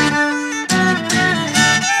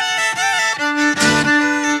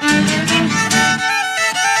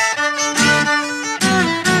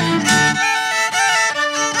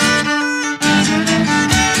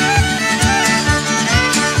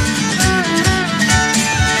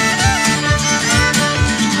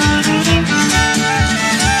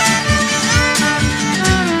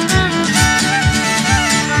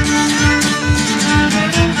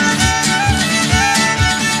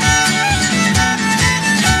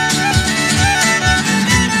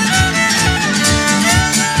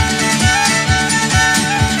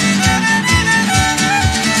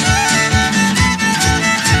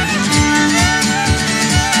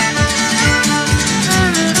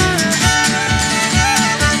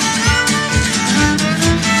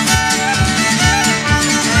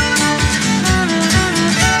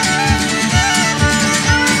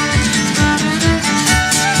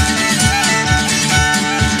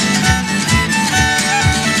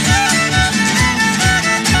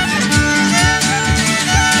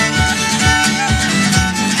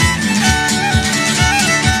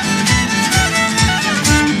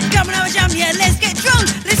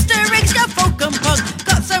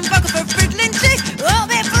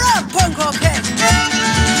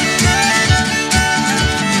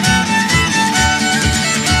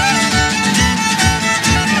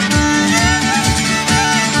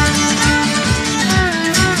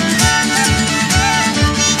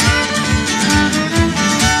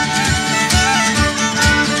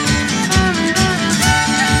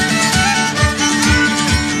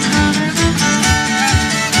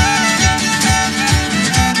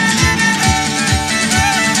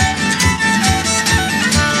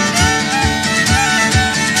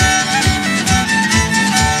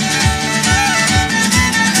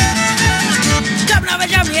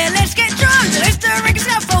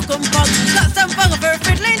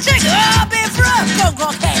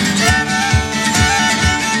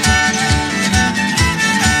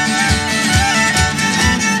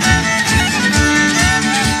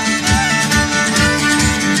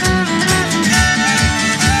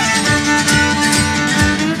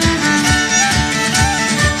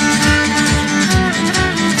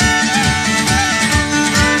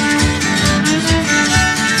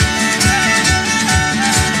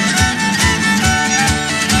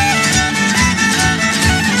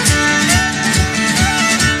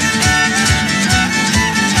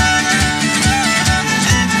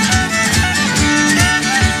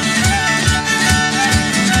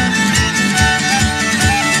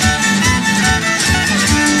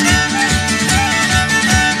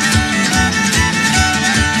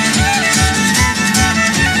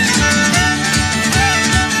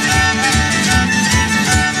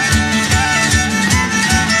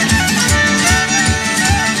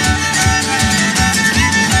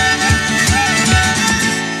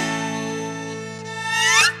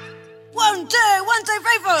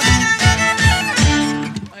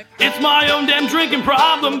 It's my own damn drinking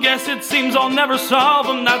problem. Guess it seems I'll never solve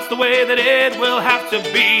them. That's the way that it will have to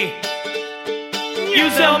be. You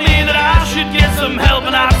tell me that I should get some help,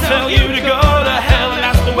 and I tell you to go to hell, and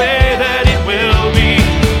that's the way that it will be.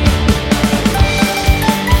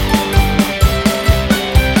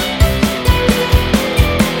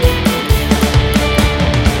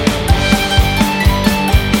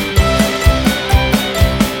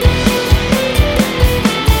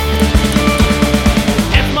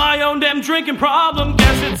 Drinking problem,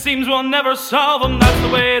 guess it seems we'll never solve them. That's the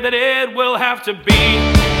way that it will have to be.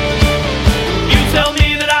 You tell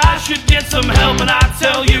me that I should get some help, and I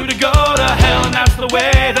tell you to go to hell, and that's the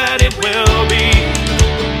way that it will be.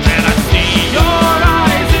 And I see your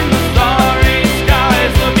eyes in the starry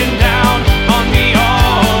skies looking down on me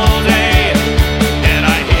all day, and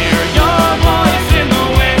I hear your voice in the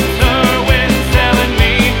winter wind telling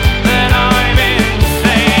me that I'm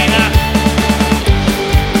insane.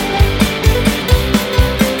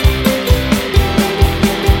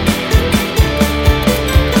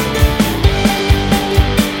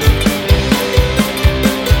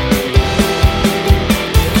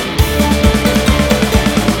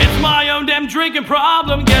 Drinking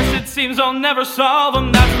problem, guess it seems I'll never solve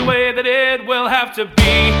them. That's the way that it will have to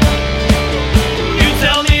be. You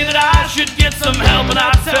tell me that I should get some help, and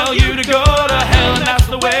I tell you to go to hell, and that's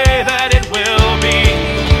the way that it will be.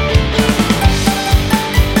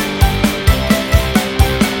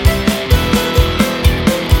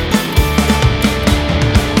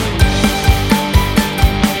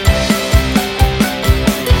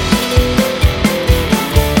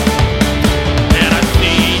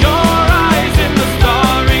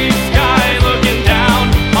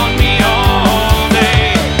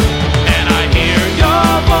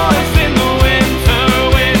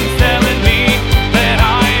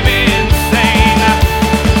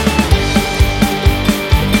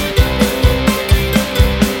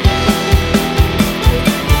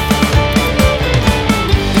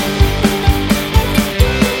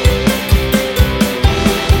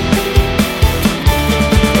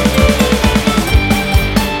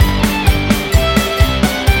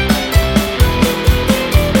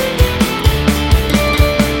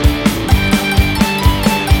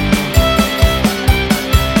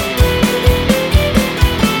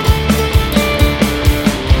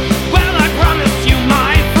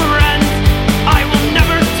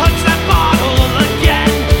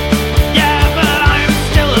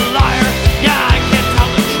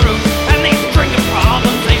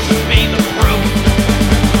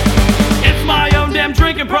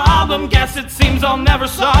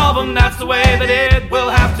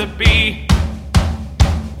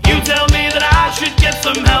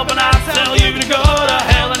 get some help, and I tell you to go to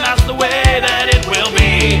hell, and that's the way that it will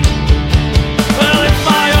be. Well, it's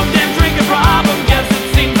my own damn drinking problem. Guess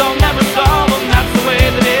it seems I'll never solve them. That's the way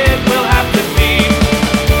that it will have to be.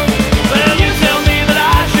 Well, you tell me that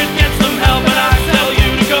I should get some help, and I tell you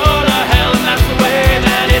to go to hell, and that's the way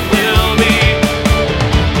that it will be.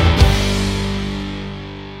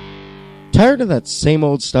 Tired of that same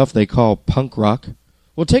old stuff they call punk rock?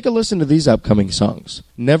 Well, take a listen to these upcoming songs.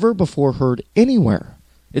 Never before heard anywhere.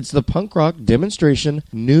 It's the Punk Rock Demonstration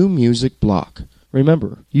New Music Block.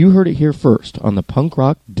 Remember, you heard it here first on the Punk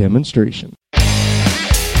Rock Demonstration.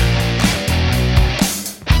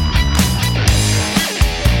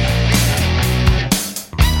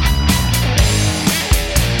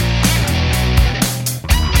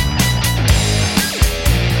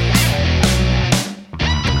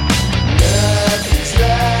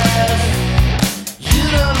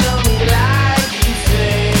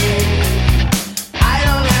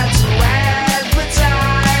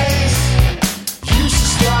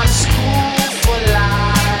 School for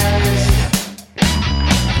lies.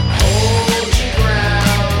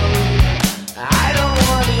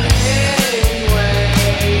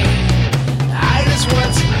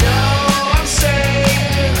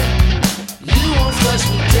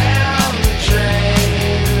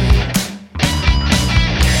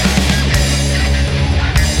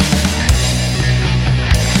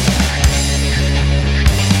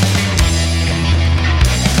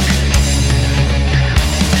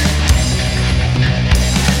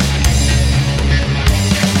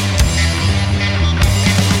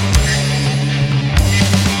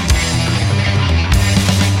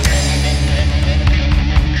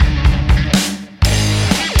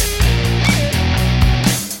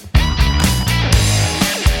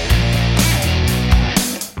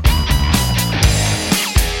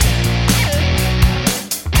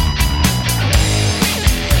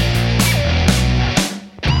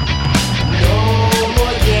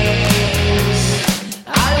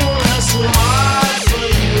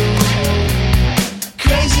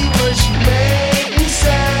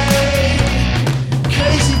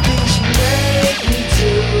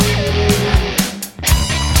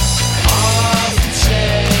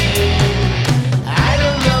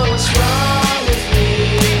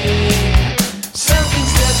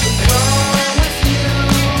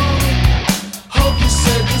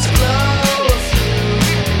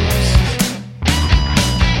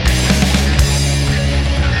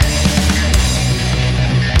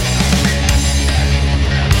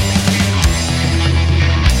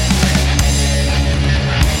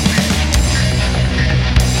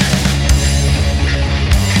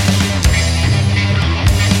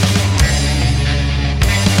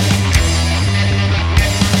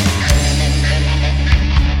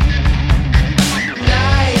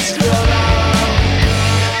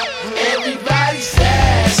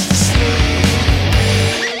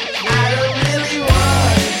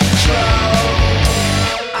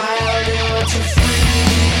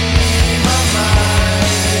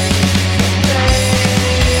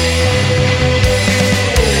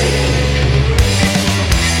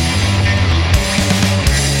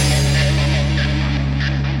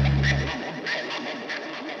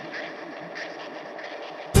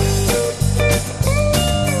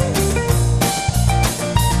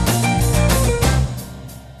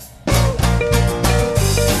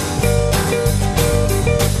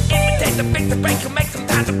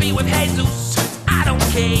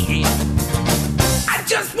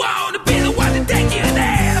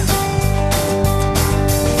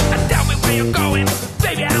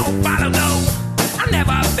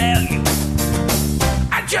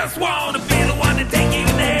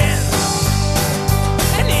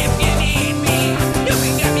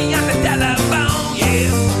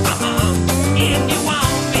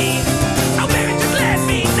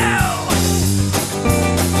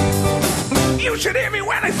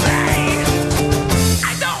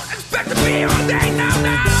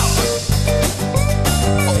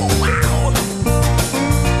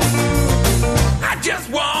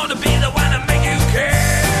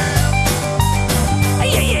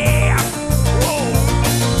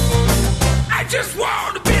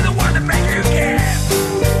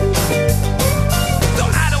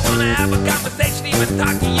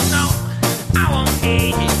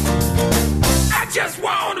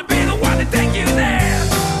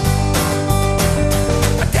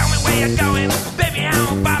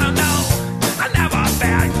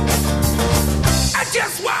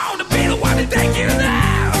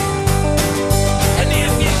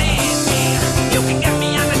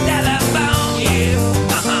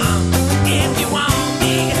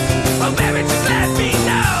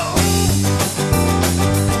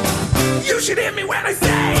 should hear me when I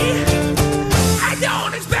say I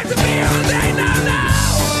don't expect to be all day, no, no.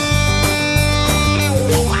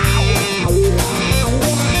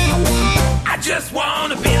 I just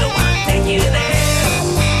wanna be the one to take you there.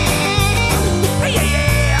 Yeah,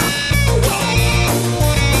 yeah.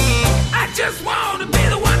 I just wanna be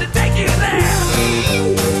the one to take you there.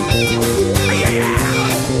 Yeah, yeah.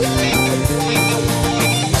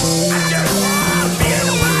 I just wanna be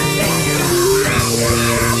the one to take you there.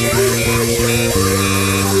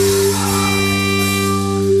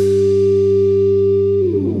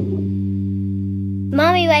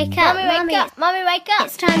 Mommy, wake up. Mommy, wake up. Mommy, wake up.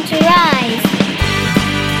 It's time to rise.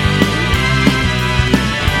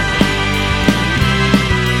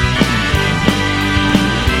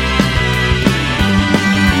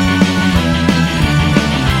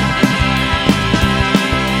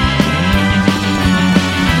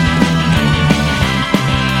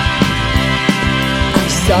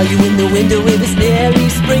 Saw you in the window, it was nearly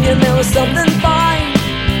spring and there was something fine.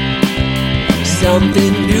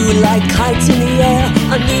 Something new like kites in the air,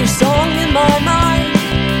 a new song in my mind.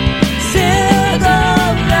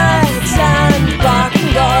 Cigarettes and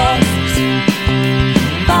barking dogs,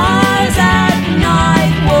 fires at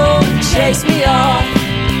night won't chase me off.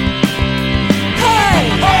 Hey,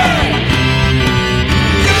 hey,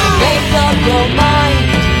 make up your mind,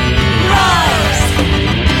 rise.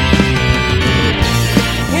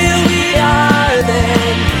 Here we are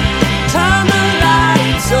then, turn the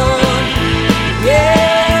lights on.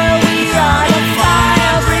 Yeah, we are the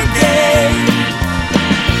fire brigade.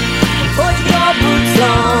 Put your boots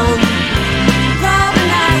on, grab an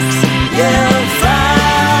axe, yeah,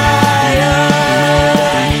 fire.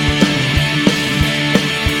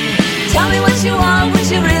 Tell me what you want, what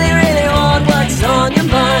you really, really want, what's on your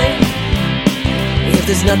mind. If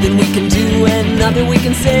there's nothing we can do and nothing we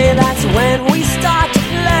can say, that's when we start to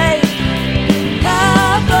play.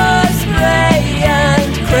 Pepper spray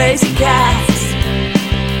and crazy cats,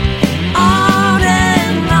 on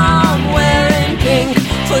and on wearing pink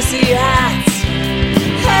pussy hats.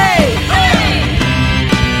 Hey, hey,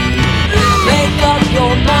 make up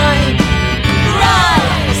your mind,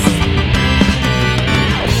 rise.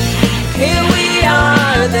 Here we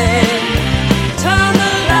are then, turn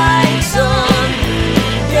the lights on.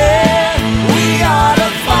 Yeah, we are the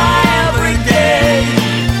fire brigade.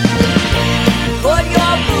 Put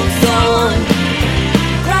your boots on,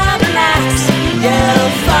 grab an axe, yeah,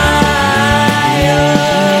 fire.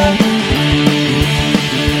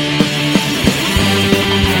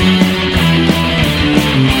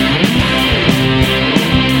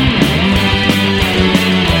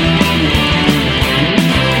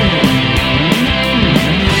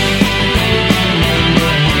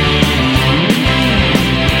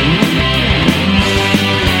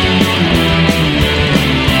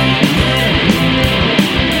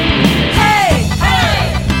 Hey, hey,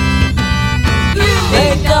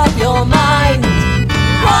 make up your mind,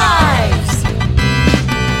 rise.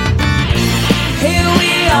 Here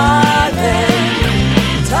we are then,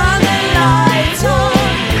 turn the lights on.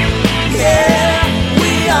 Yeah,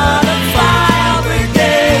 we are the fire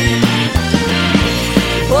brigade.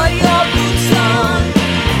 Put your boots on,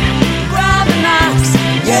 grab an axe,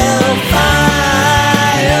 yeah,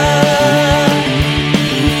 fire.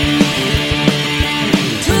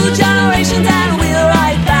 2 generations and we're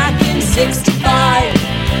right back in 65.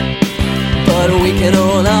 But we can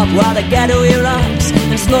hold up while the ghetto erupts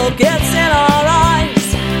and smoke gets in our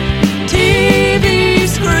eyes. TV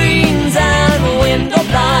screens and window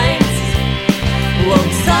blinds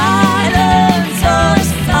won't silence us,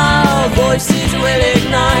 our voices will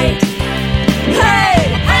ignite. Hey,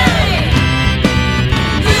 hey,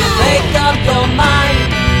 make up your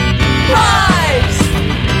mind, rise.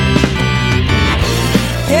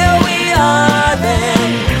 Here we are then,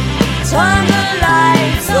 turn the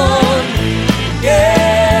lights on.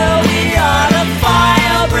 Yeah, we are the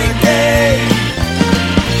fire brigade.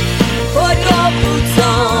 Put your boots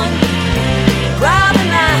on, grab an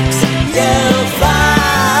axe, yeah,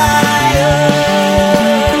 fire.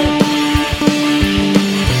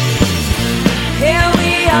 Here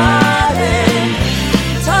we are then,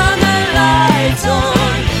 turn the lights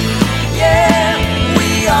on. Yeah, we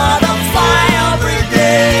are the fire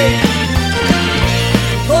brigade.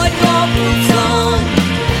 Put your boots on,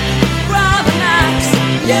 grab an axe,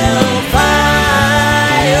 yeah, fire.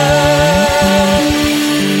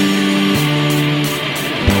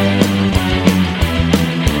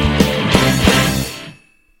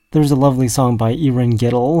 There's a lovely song by Erin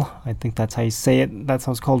Giddle. I think that's how you say it. That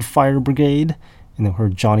song's called Fire Brigade. And then we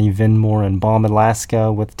heard Johnny Venmore and Bomb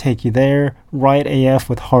Alaska with Take You There, Riot AF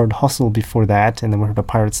with Hard Hustle before that, and then we heard A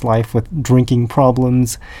Pirate's Life with Drinking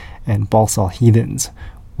Problems, and Balsall Heathens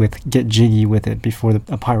with Get Jiggy With It before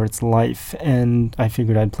A Pirate's Life. And I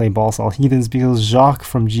figured I'd play Balsall Heathens because Jacques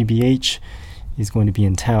from GBH is going to be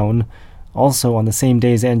in town also on the same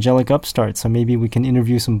day as Angelic Upstart, so maybe we can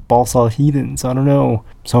interview some Balsall Heathens. I don't know.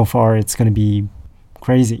 So far it's going to be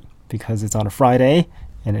crazy because it's on a Friday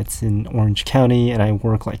and it's in Orange County, and I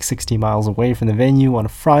work like 60 miles away from the venue on a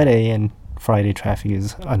Friday, and Friday traffic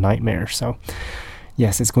is a nightmare. So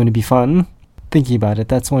yes, it's going to be fun. Thinking about it,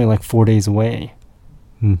 that's only like 4 days away.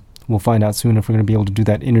 We'll find out soon if we're going to be able to do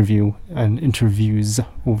that interview and interviews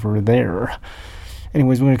over there.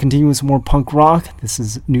 Anyways, we're going to continue with some more punk rock. This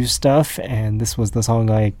is new stuff, and this was the song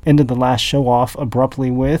I ended the last show off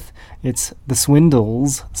abruptly with. It's The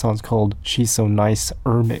Swindles. The song's called She's So Nice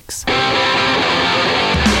Mix.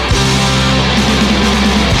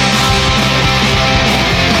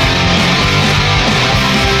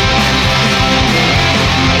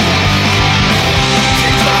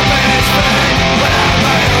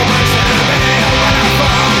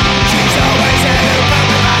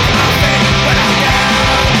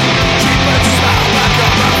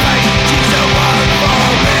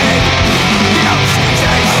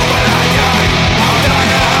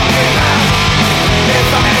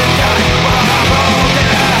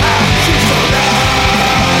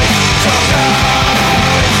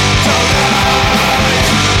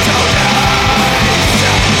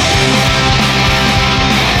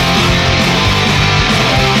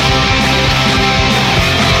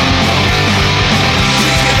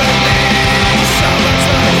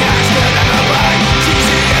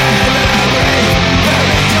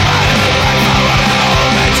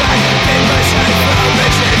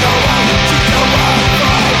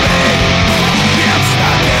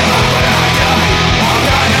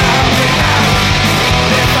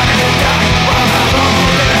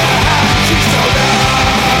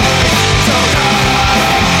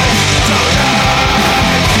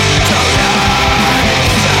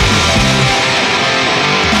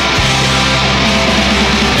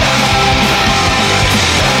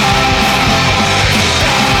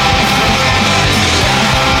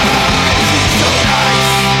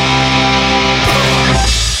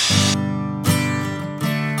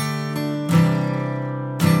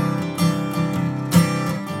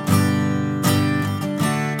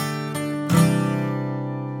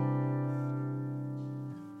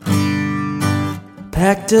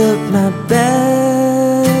 Packed up my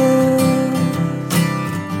bag,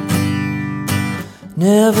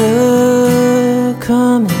 never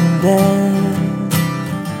coming back.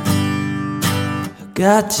 I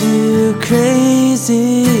got too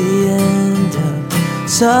crazy and I'm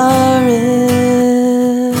sorry.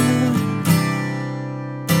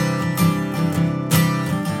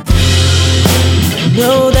 I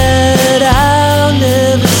know that I'll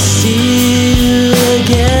never see you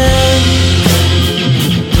again,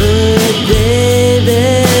 but baby,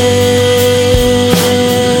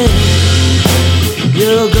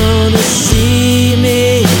 you're gonna see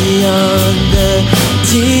me on the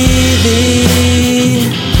TV,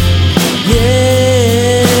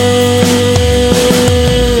 yeah,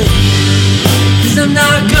 'cause I'm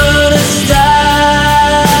not gonna stop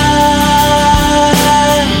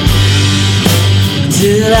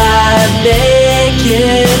till I make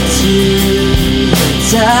it to the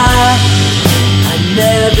top. I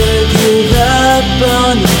never give up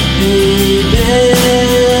on you, baby,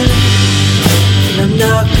 and I'm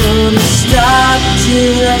not gonna stop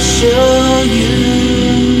till I show you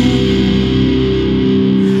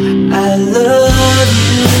I love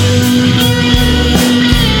you.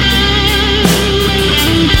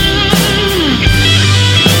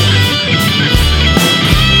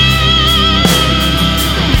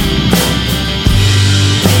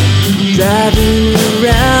 Driving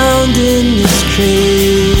around in this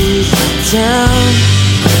crazy town,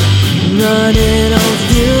 running on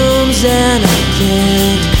fumes and I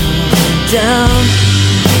can't calm down.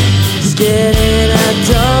 Scared and I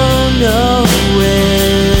don't know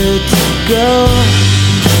where to go,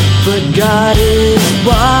 but God is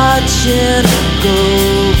watching I go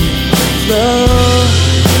with the flow.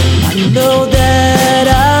 I know that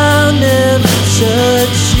I'll never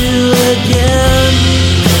touch you again,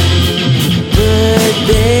 but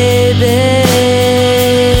baby,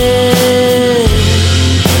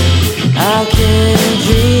 I can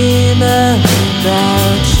dream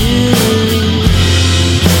about you,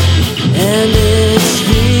 and it's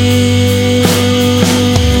real,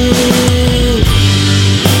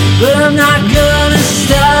 but I'm not gonna stop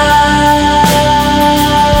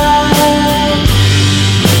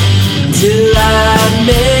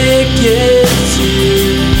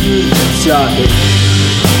shocking.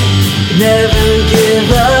 Never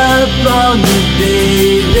give up on me,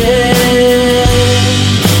 baby.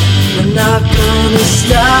 I'm not gonna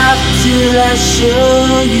stop till I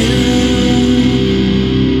show you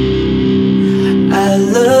I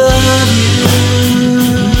love you.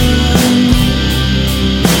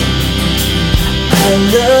 I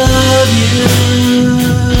love you.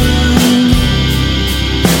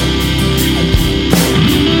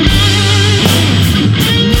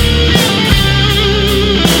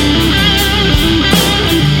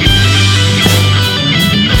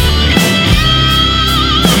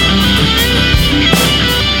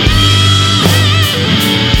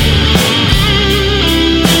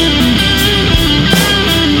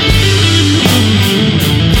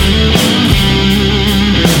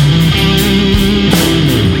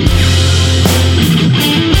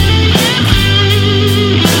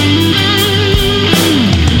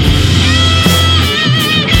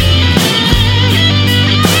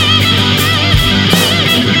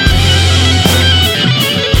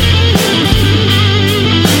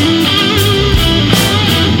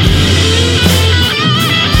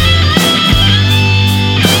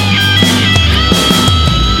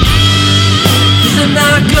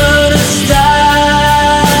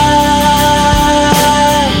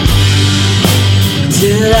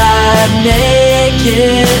 Make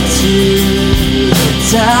it to the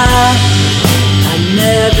top. I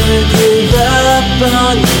never give up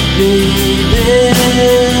on you, baby.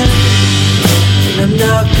 And I'm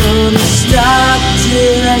not gonna stop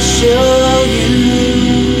till I show you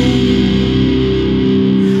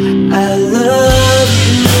I love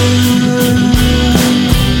you.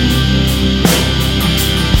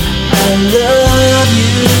 I love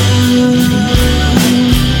you.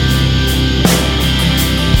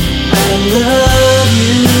 I love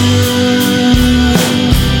you.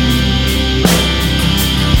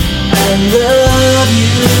 I love you.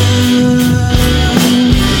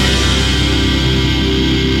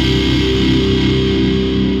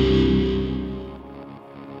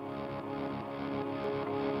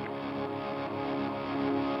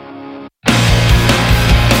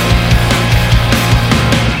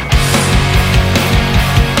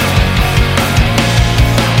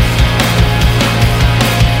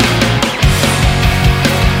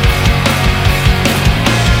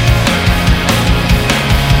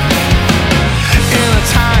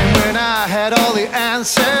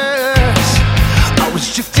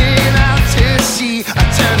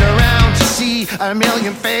 A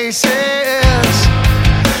million faces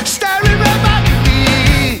staring right back at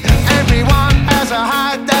me. Everyone has a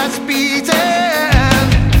heart that's beating,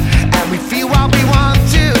 and we feel what we want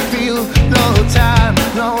to feel.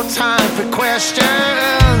 No time for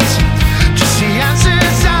questions. Just the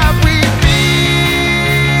answers that we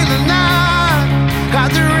feel. And I got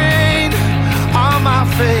the rain on my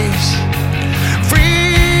face.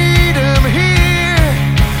 Freedom here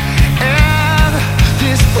and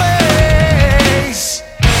this place.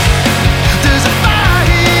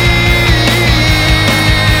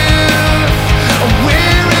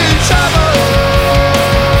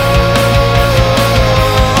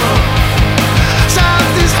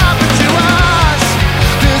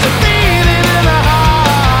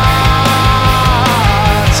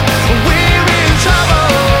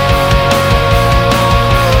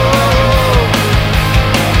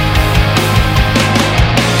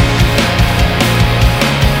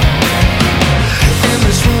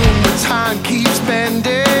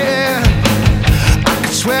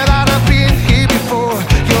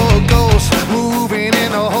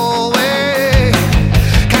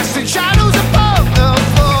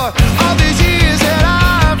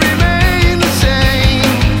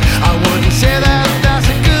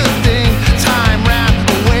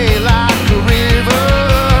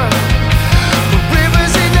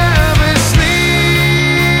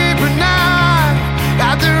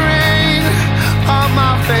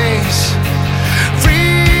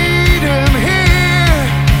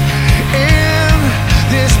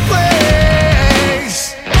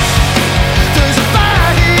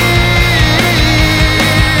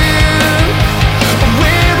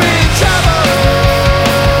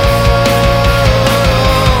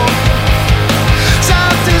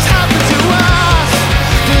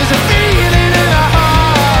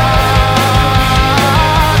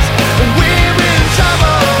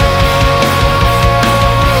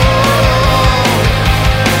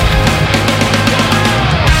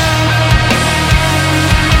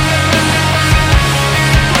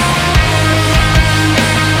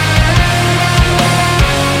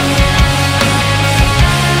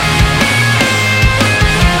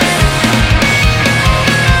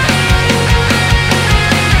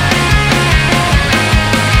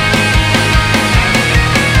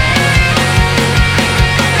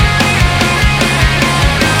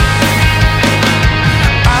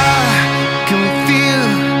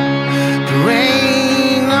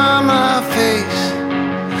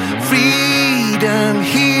 freedom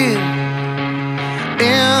here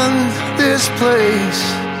in this place.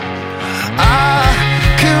 I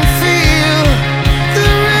can feel the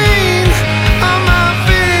rain on my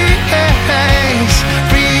face.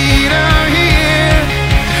 Freedom here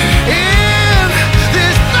in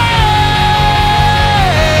this place.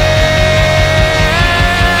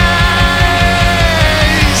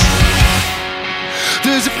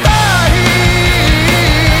 There's a fire here.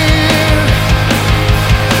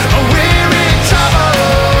 We're in trouble.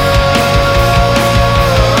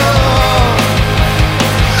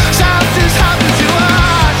 Something's happened to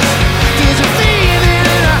us. There's a feeling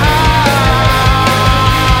in our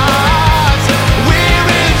hearts. We're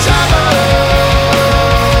in trouble.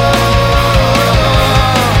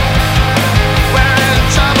 We're in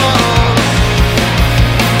trouble.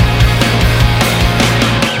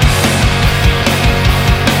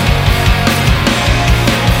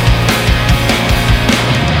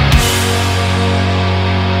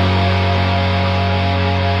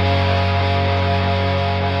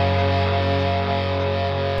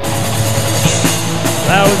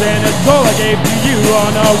 That was an goal I gave to you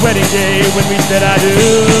on our wedding day when we said I do.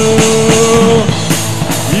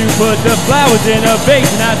 You put the flowers in a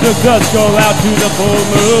vase and I took the skull out to the full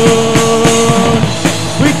moon.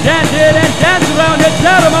 We chanted and danced around at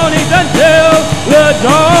ceremonies until the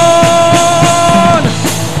dawn.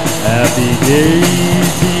 Happy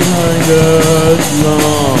days behind us,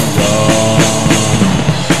 long gone.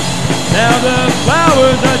 Now the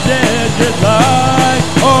flowers are dead just like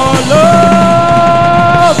our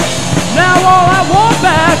love. Now all I want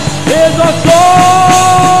back is a soul.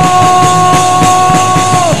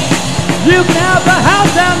 You can have the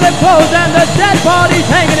house and the clothes and the dead bodies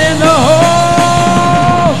hanging in the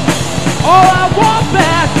hole. All I want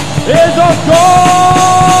back is a soul.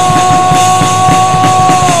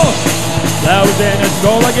 That was in a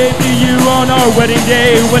skull I gave to you on our wedding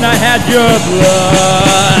day when I had your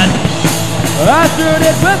blood. I stirred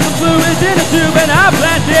it with some fluids in a tube and I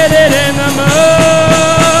planted it in the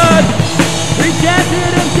mud. We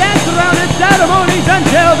chanted and danced around at ceremonies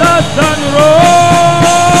until the sun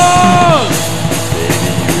rose.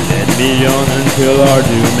 Baby, you led me on until our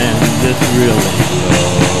doom and this really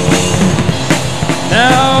blows.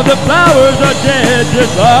 Now the flowers are dead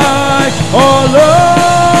just like our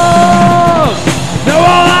love. Now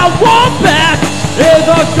all I want back is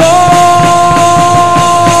a soul.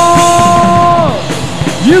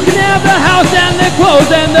 You can have the house and the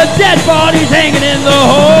clothes and the dead bodies hanging in the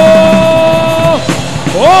hole.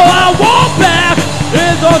 All I want back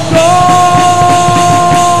is a soul.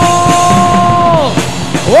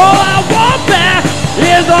 All I want back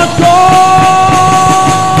is a soul.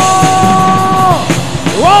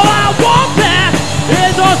 All I want back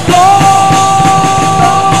is a soul.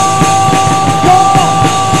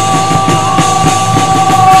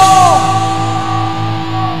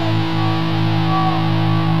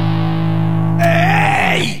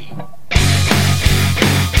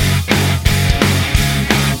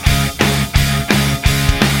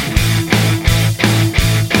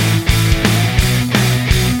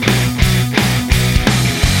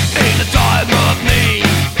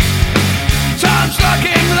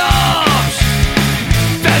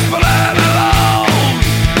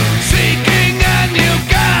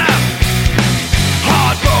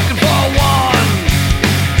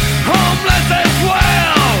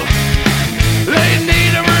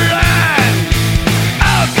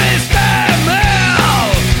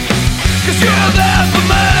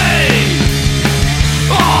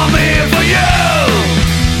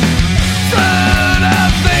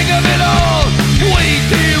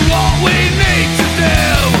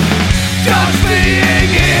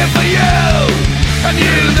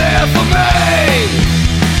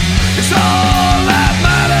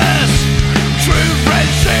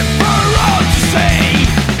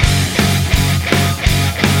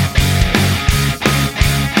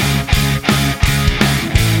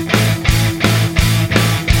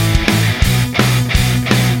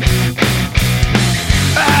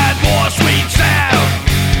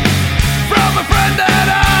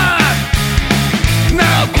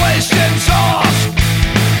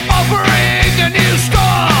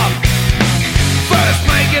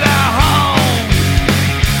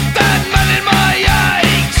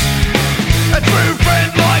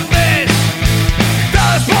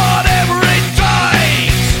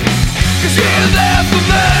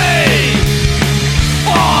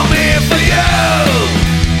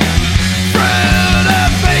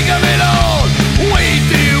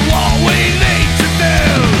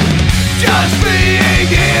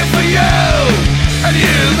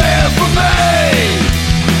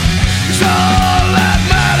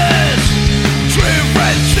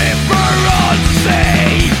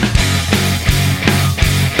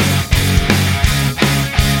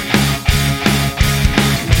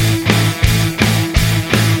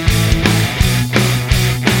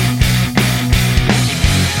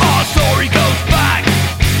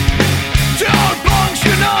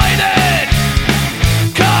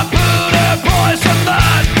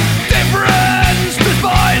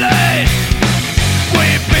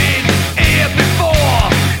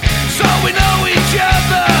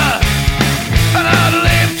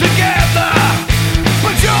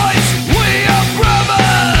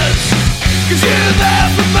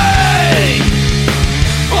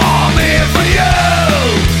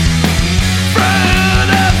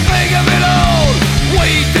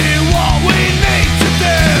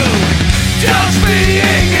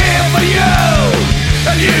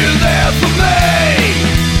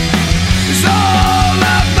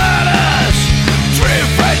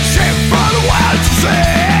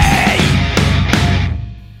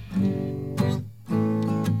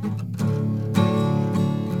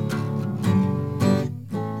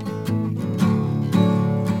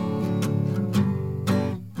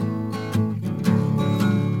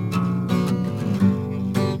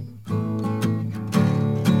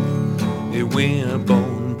 And when a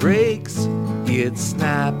bone breaks, it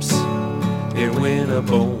snaps. And when a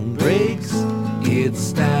bone breaks, it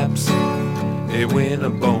snaps. And when a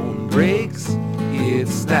bone breaks, it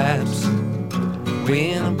snaps.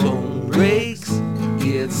 When a bone breaks,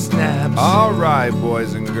 it snaps. All right,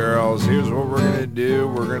 boys and girls, here's what we're gonna do.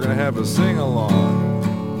 We're gonna have a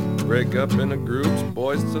sing-along. Break up into groups,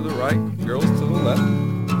 boys to the right, girls to the left.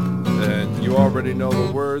 And you already know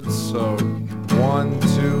the words, so 1,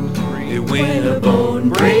 2, 3. And when a bone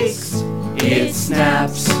breaks, it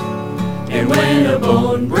snaps. And when a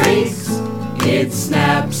bone breaks, it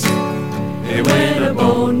snaps. And when a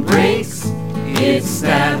bone breaks, it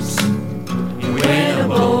snaps. And when a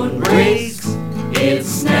bone breaks, it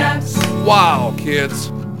snaps. Wow,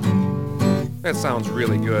 kids. That sounds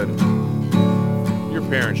really good. Your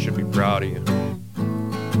parents should be proud of you.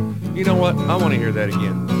 You know what? I want to hear that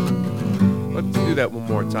again. Let's do that one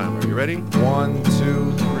more time. Are you ready? 1,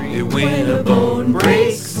 2, 3. And when a bone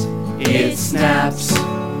breaks, it snaps.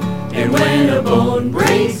 And when a bone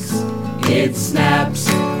breaks, it snaps.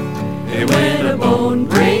 And when a bone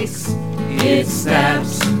breaks, it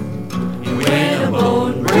snaps. And when a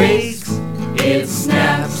bone breaks, it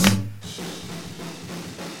snaps.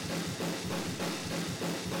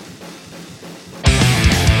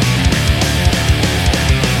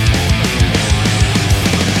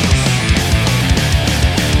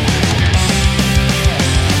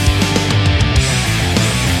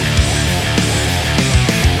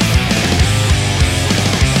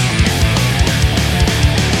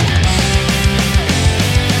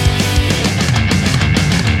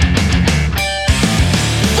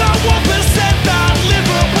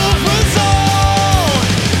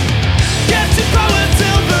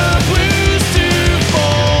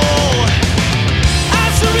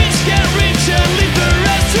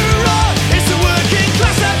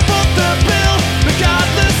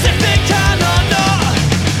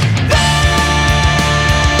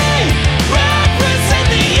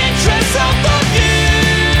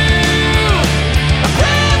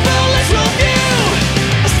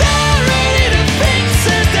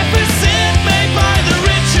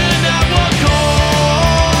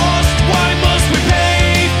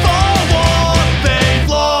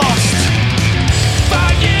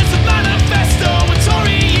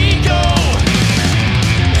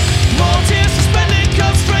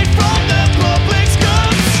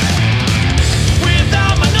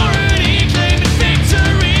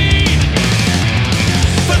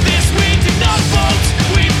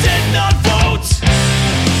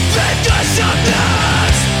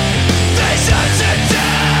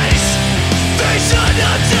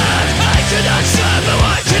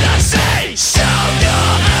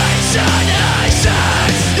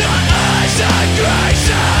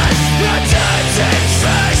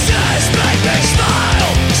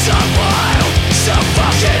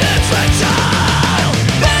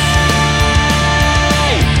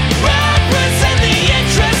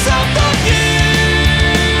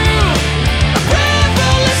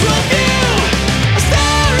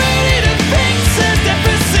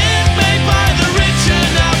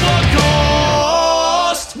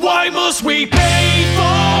 We pay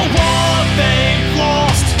for what they've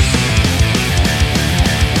lost.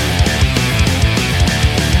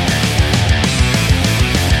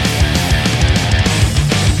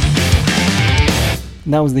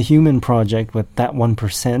 And that was the Human Project with That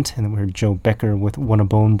 1%, and then we heard Joe Becker with When a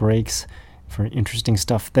Bone Breaks for interesting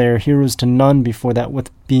stuff there. Heroes to None before that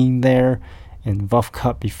with Being There, and Vuff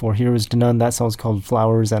Cup before Heroes to None. That song's called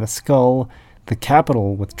Flowers and a Skull. The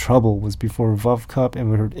Capitol with Trouble was before Vuff Cup,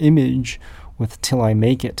 and we heard Image with Till I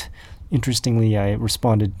Make It. Interestingly, I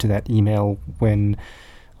responded to that email when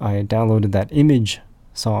I downloaded that Image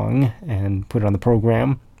song and put it on the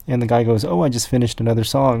program, and the guy goes, "Oh, I just finished another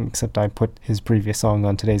song," except I put his previous song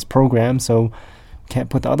on today's program, so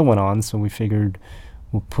can't put the other one on, so we figured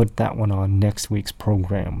we'll put that one on next week's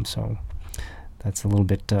program. So that's a little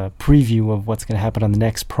bit preview of what's going to happen on the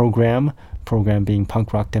next program being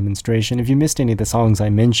Punk Rock Demonstration. If you missed any of the songs I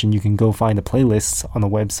mentioned, you can go find the playlists on the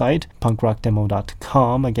website,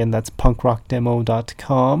 punkrockdemo.com. Again, that's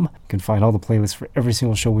punkrockdemo.com. You can find all the playlists for every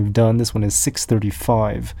single show we've done. This one is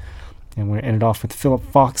 635. And we're going to end it off with Philip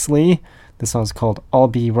Foxley. The song's called I'll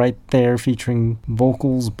Be Right There, featuring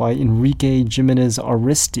vocals by Enrique Jimenez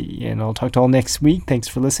Aristi. And I'll talk to you all next week. Thanks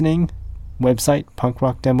for listening. Website,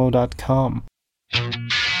 punkrockdemo.com.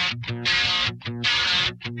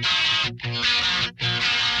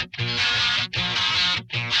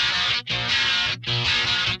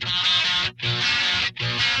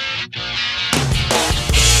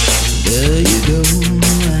 There you go,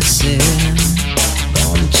 I said.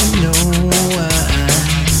 Don't you know I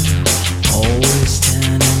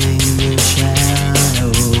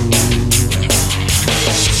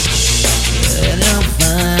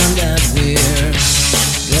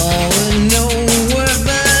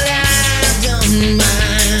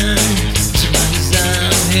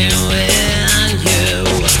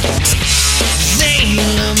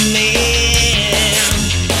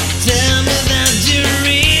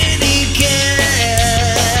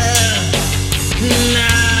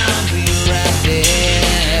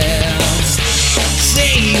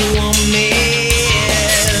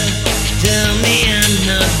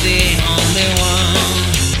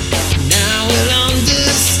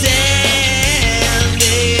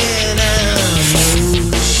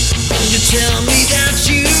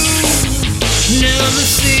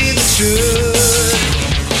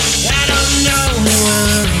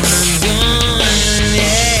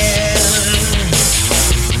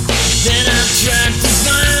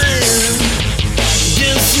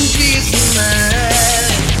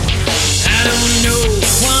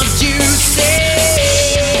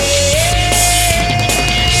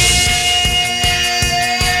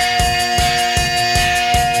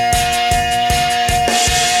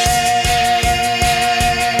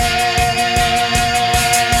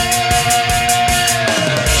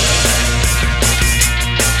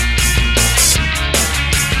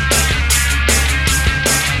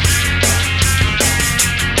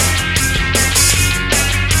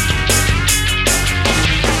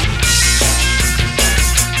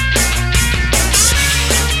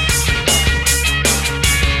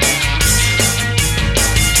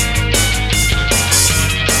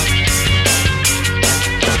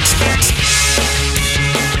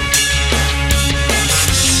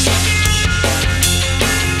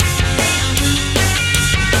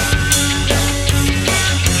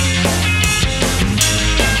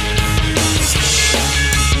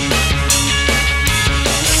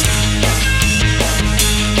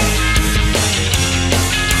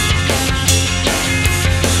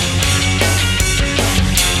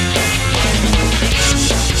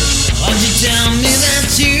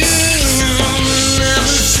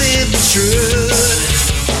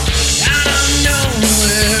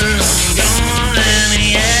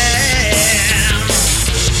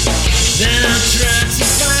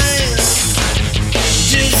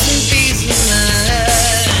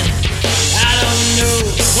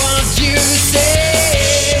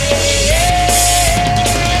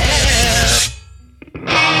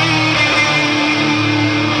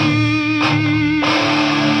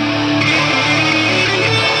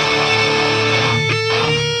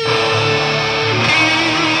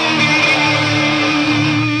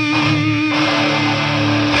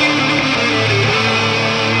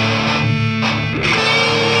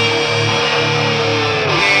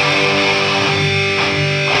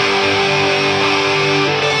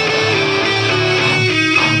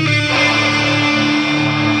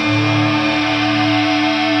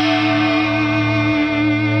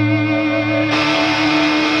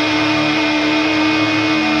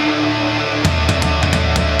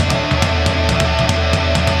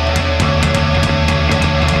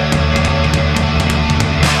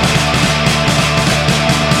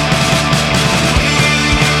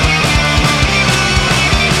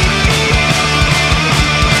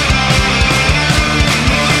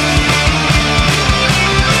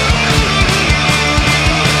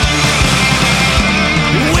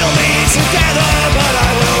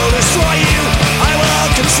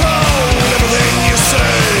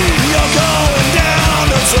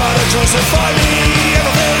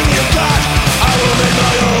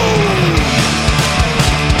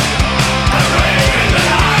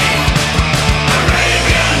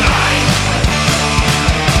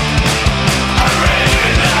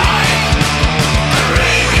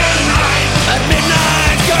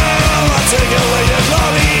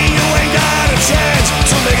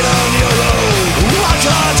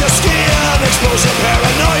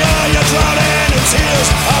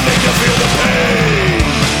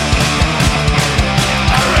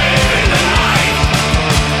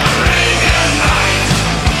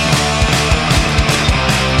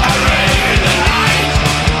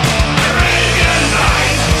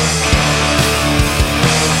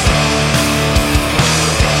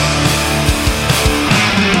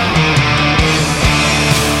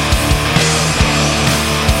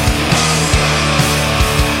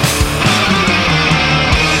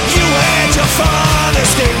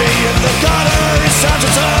got her, it's time to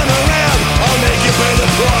turn around. I'll make you pay the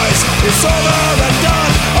price. It's over and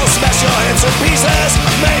done. I'll smash your head to pieces.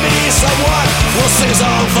 Maybe someone will sing a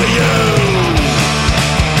song for you.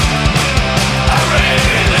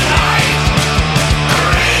 Arabian night,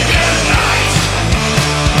 Arabian night,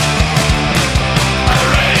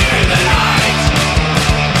 Arabian night.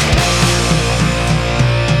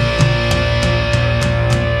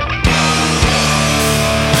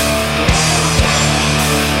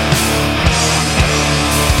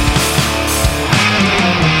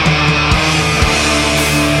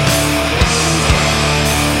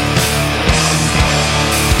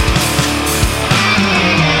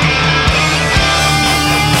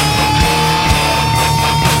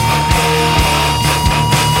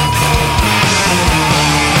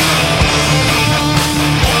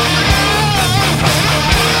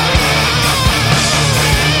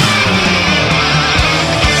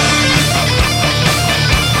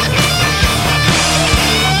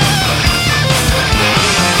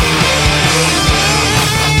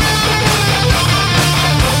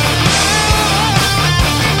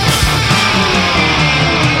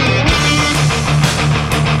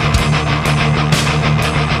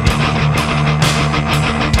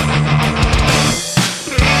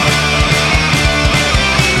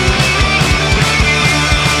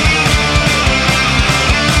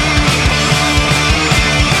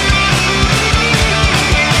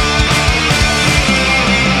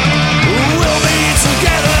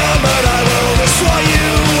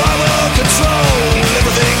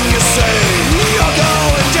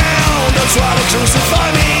 Crucify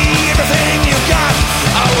me, everything you got,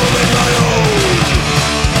 I will make my own.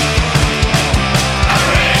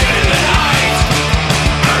 Arabian night,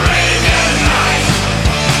 Arabian night,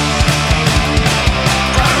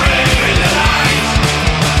 Arabian night,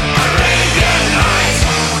 Arabian night.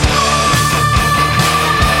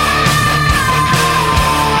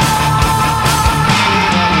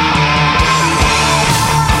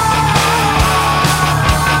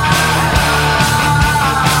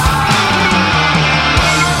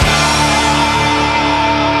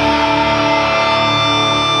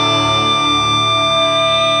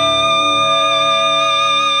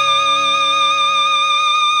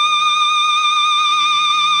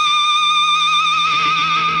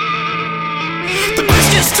 The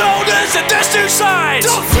biscuits told us that there's two sides.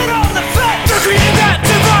 Don't sit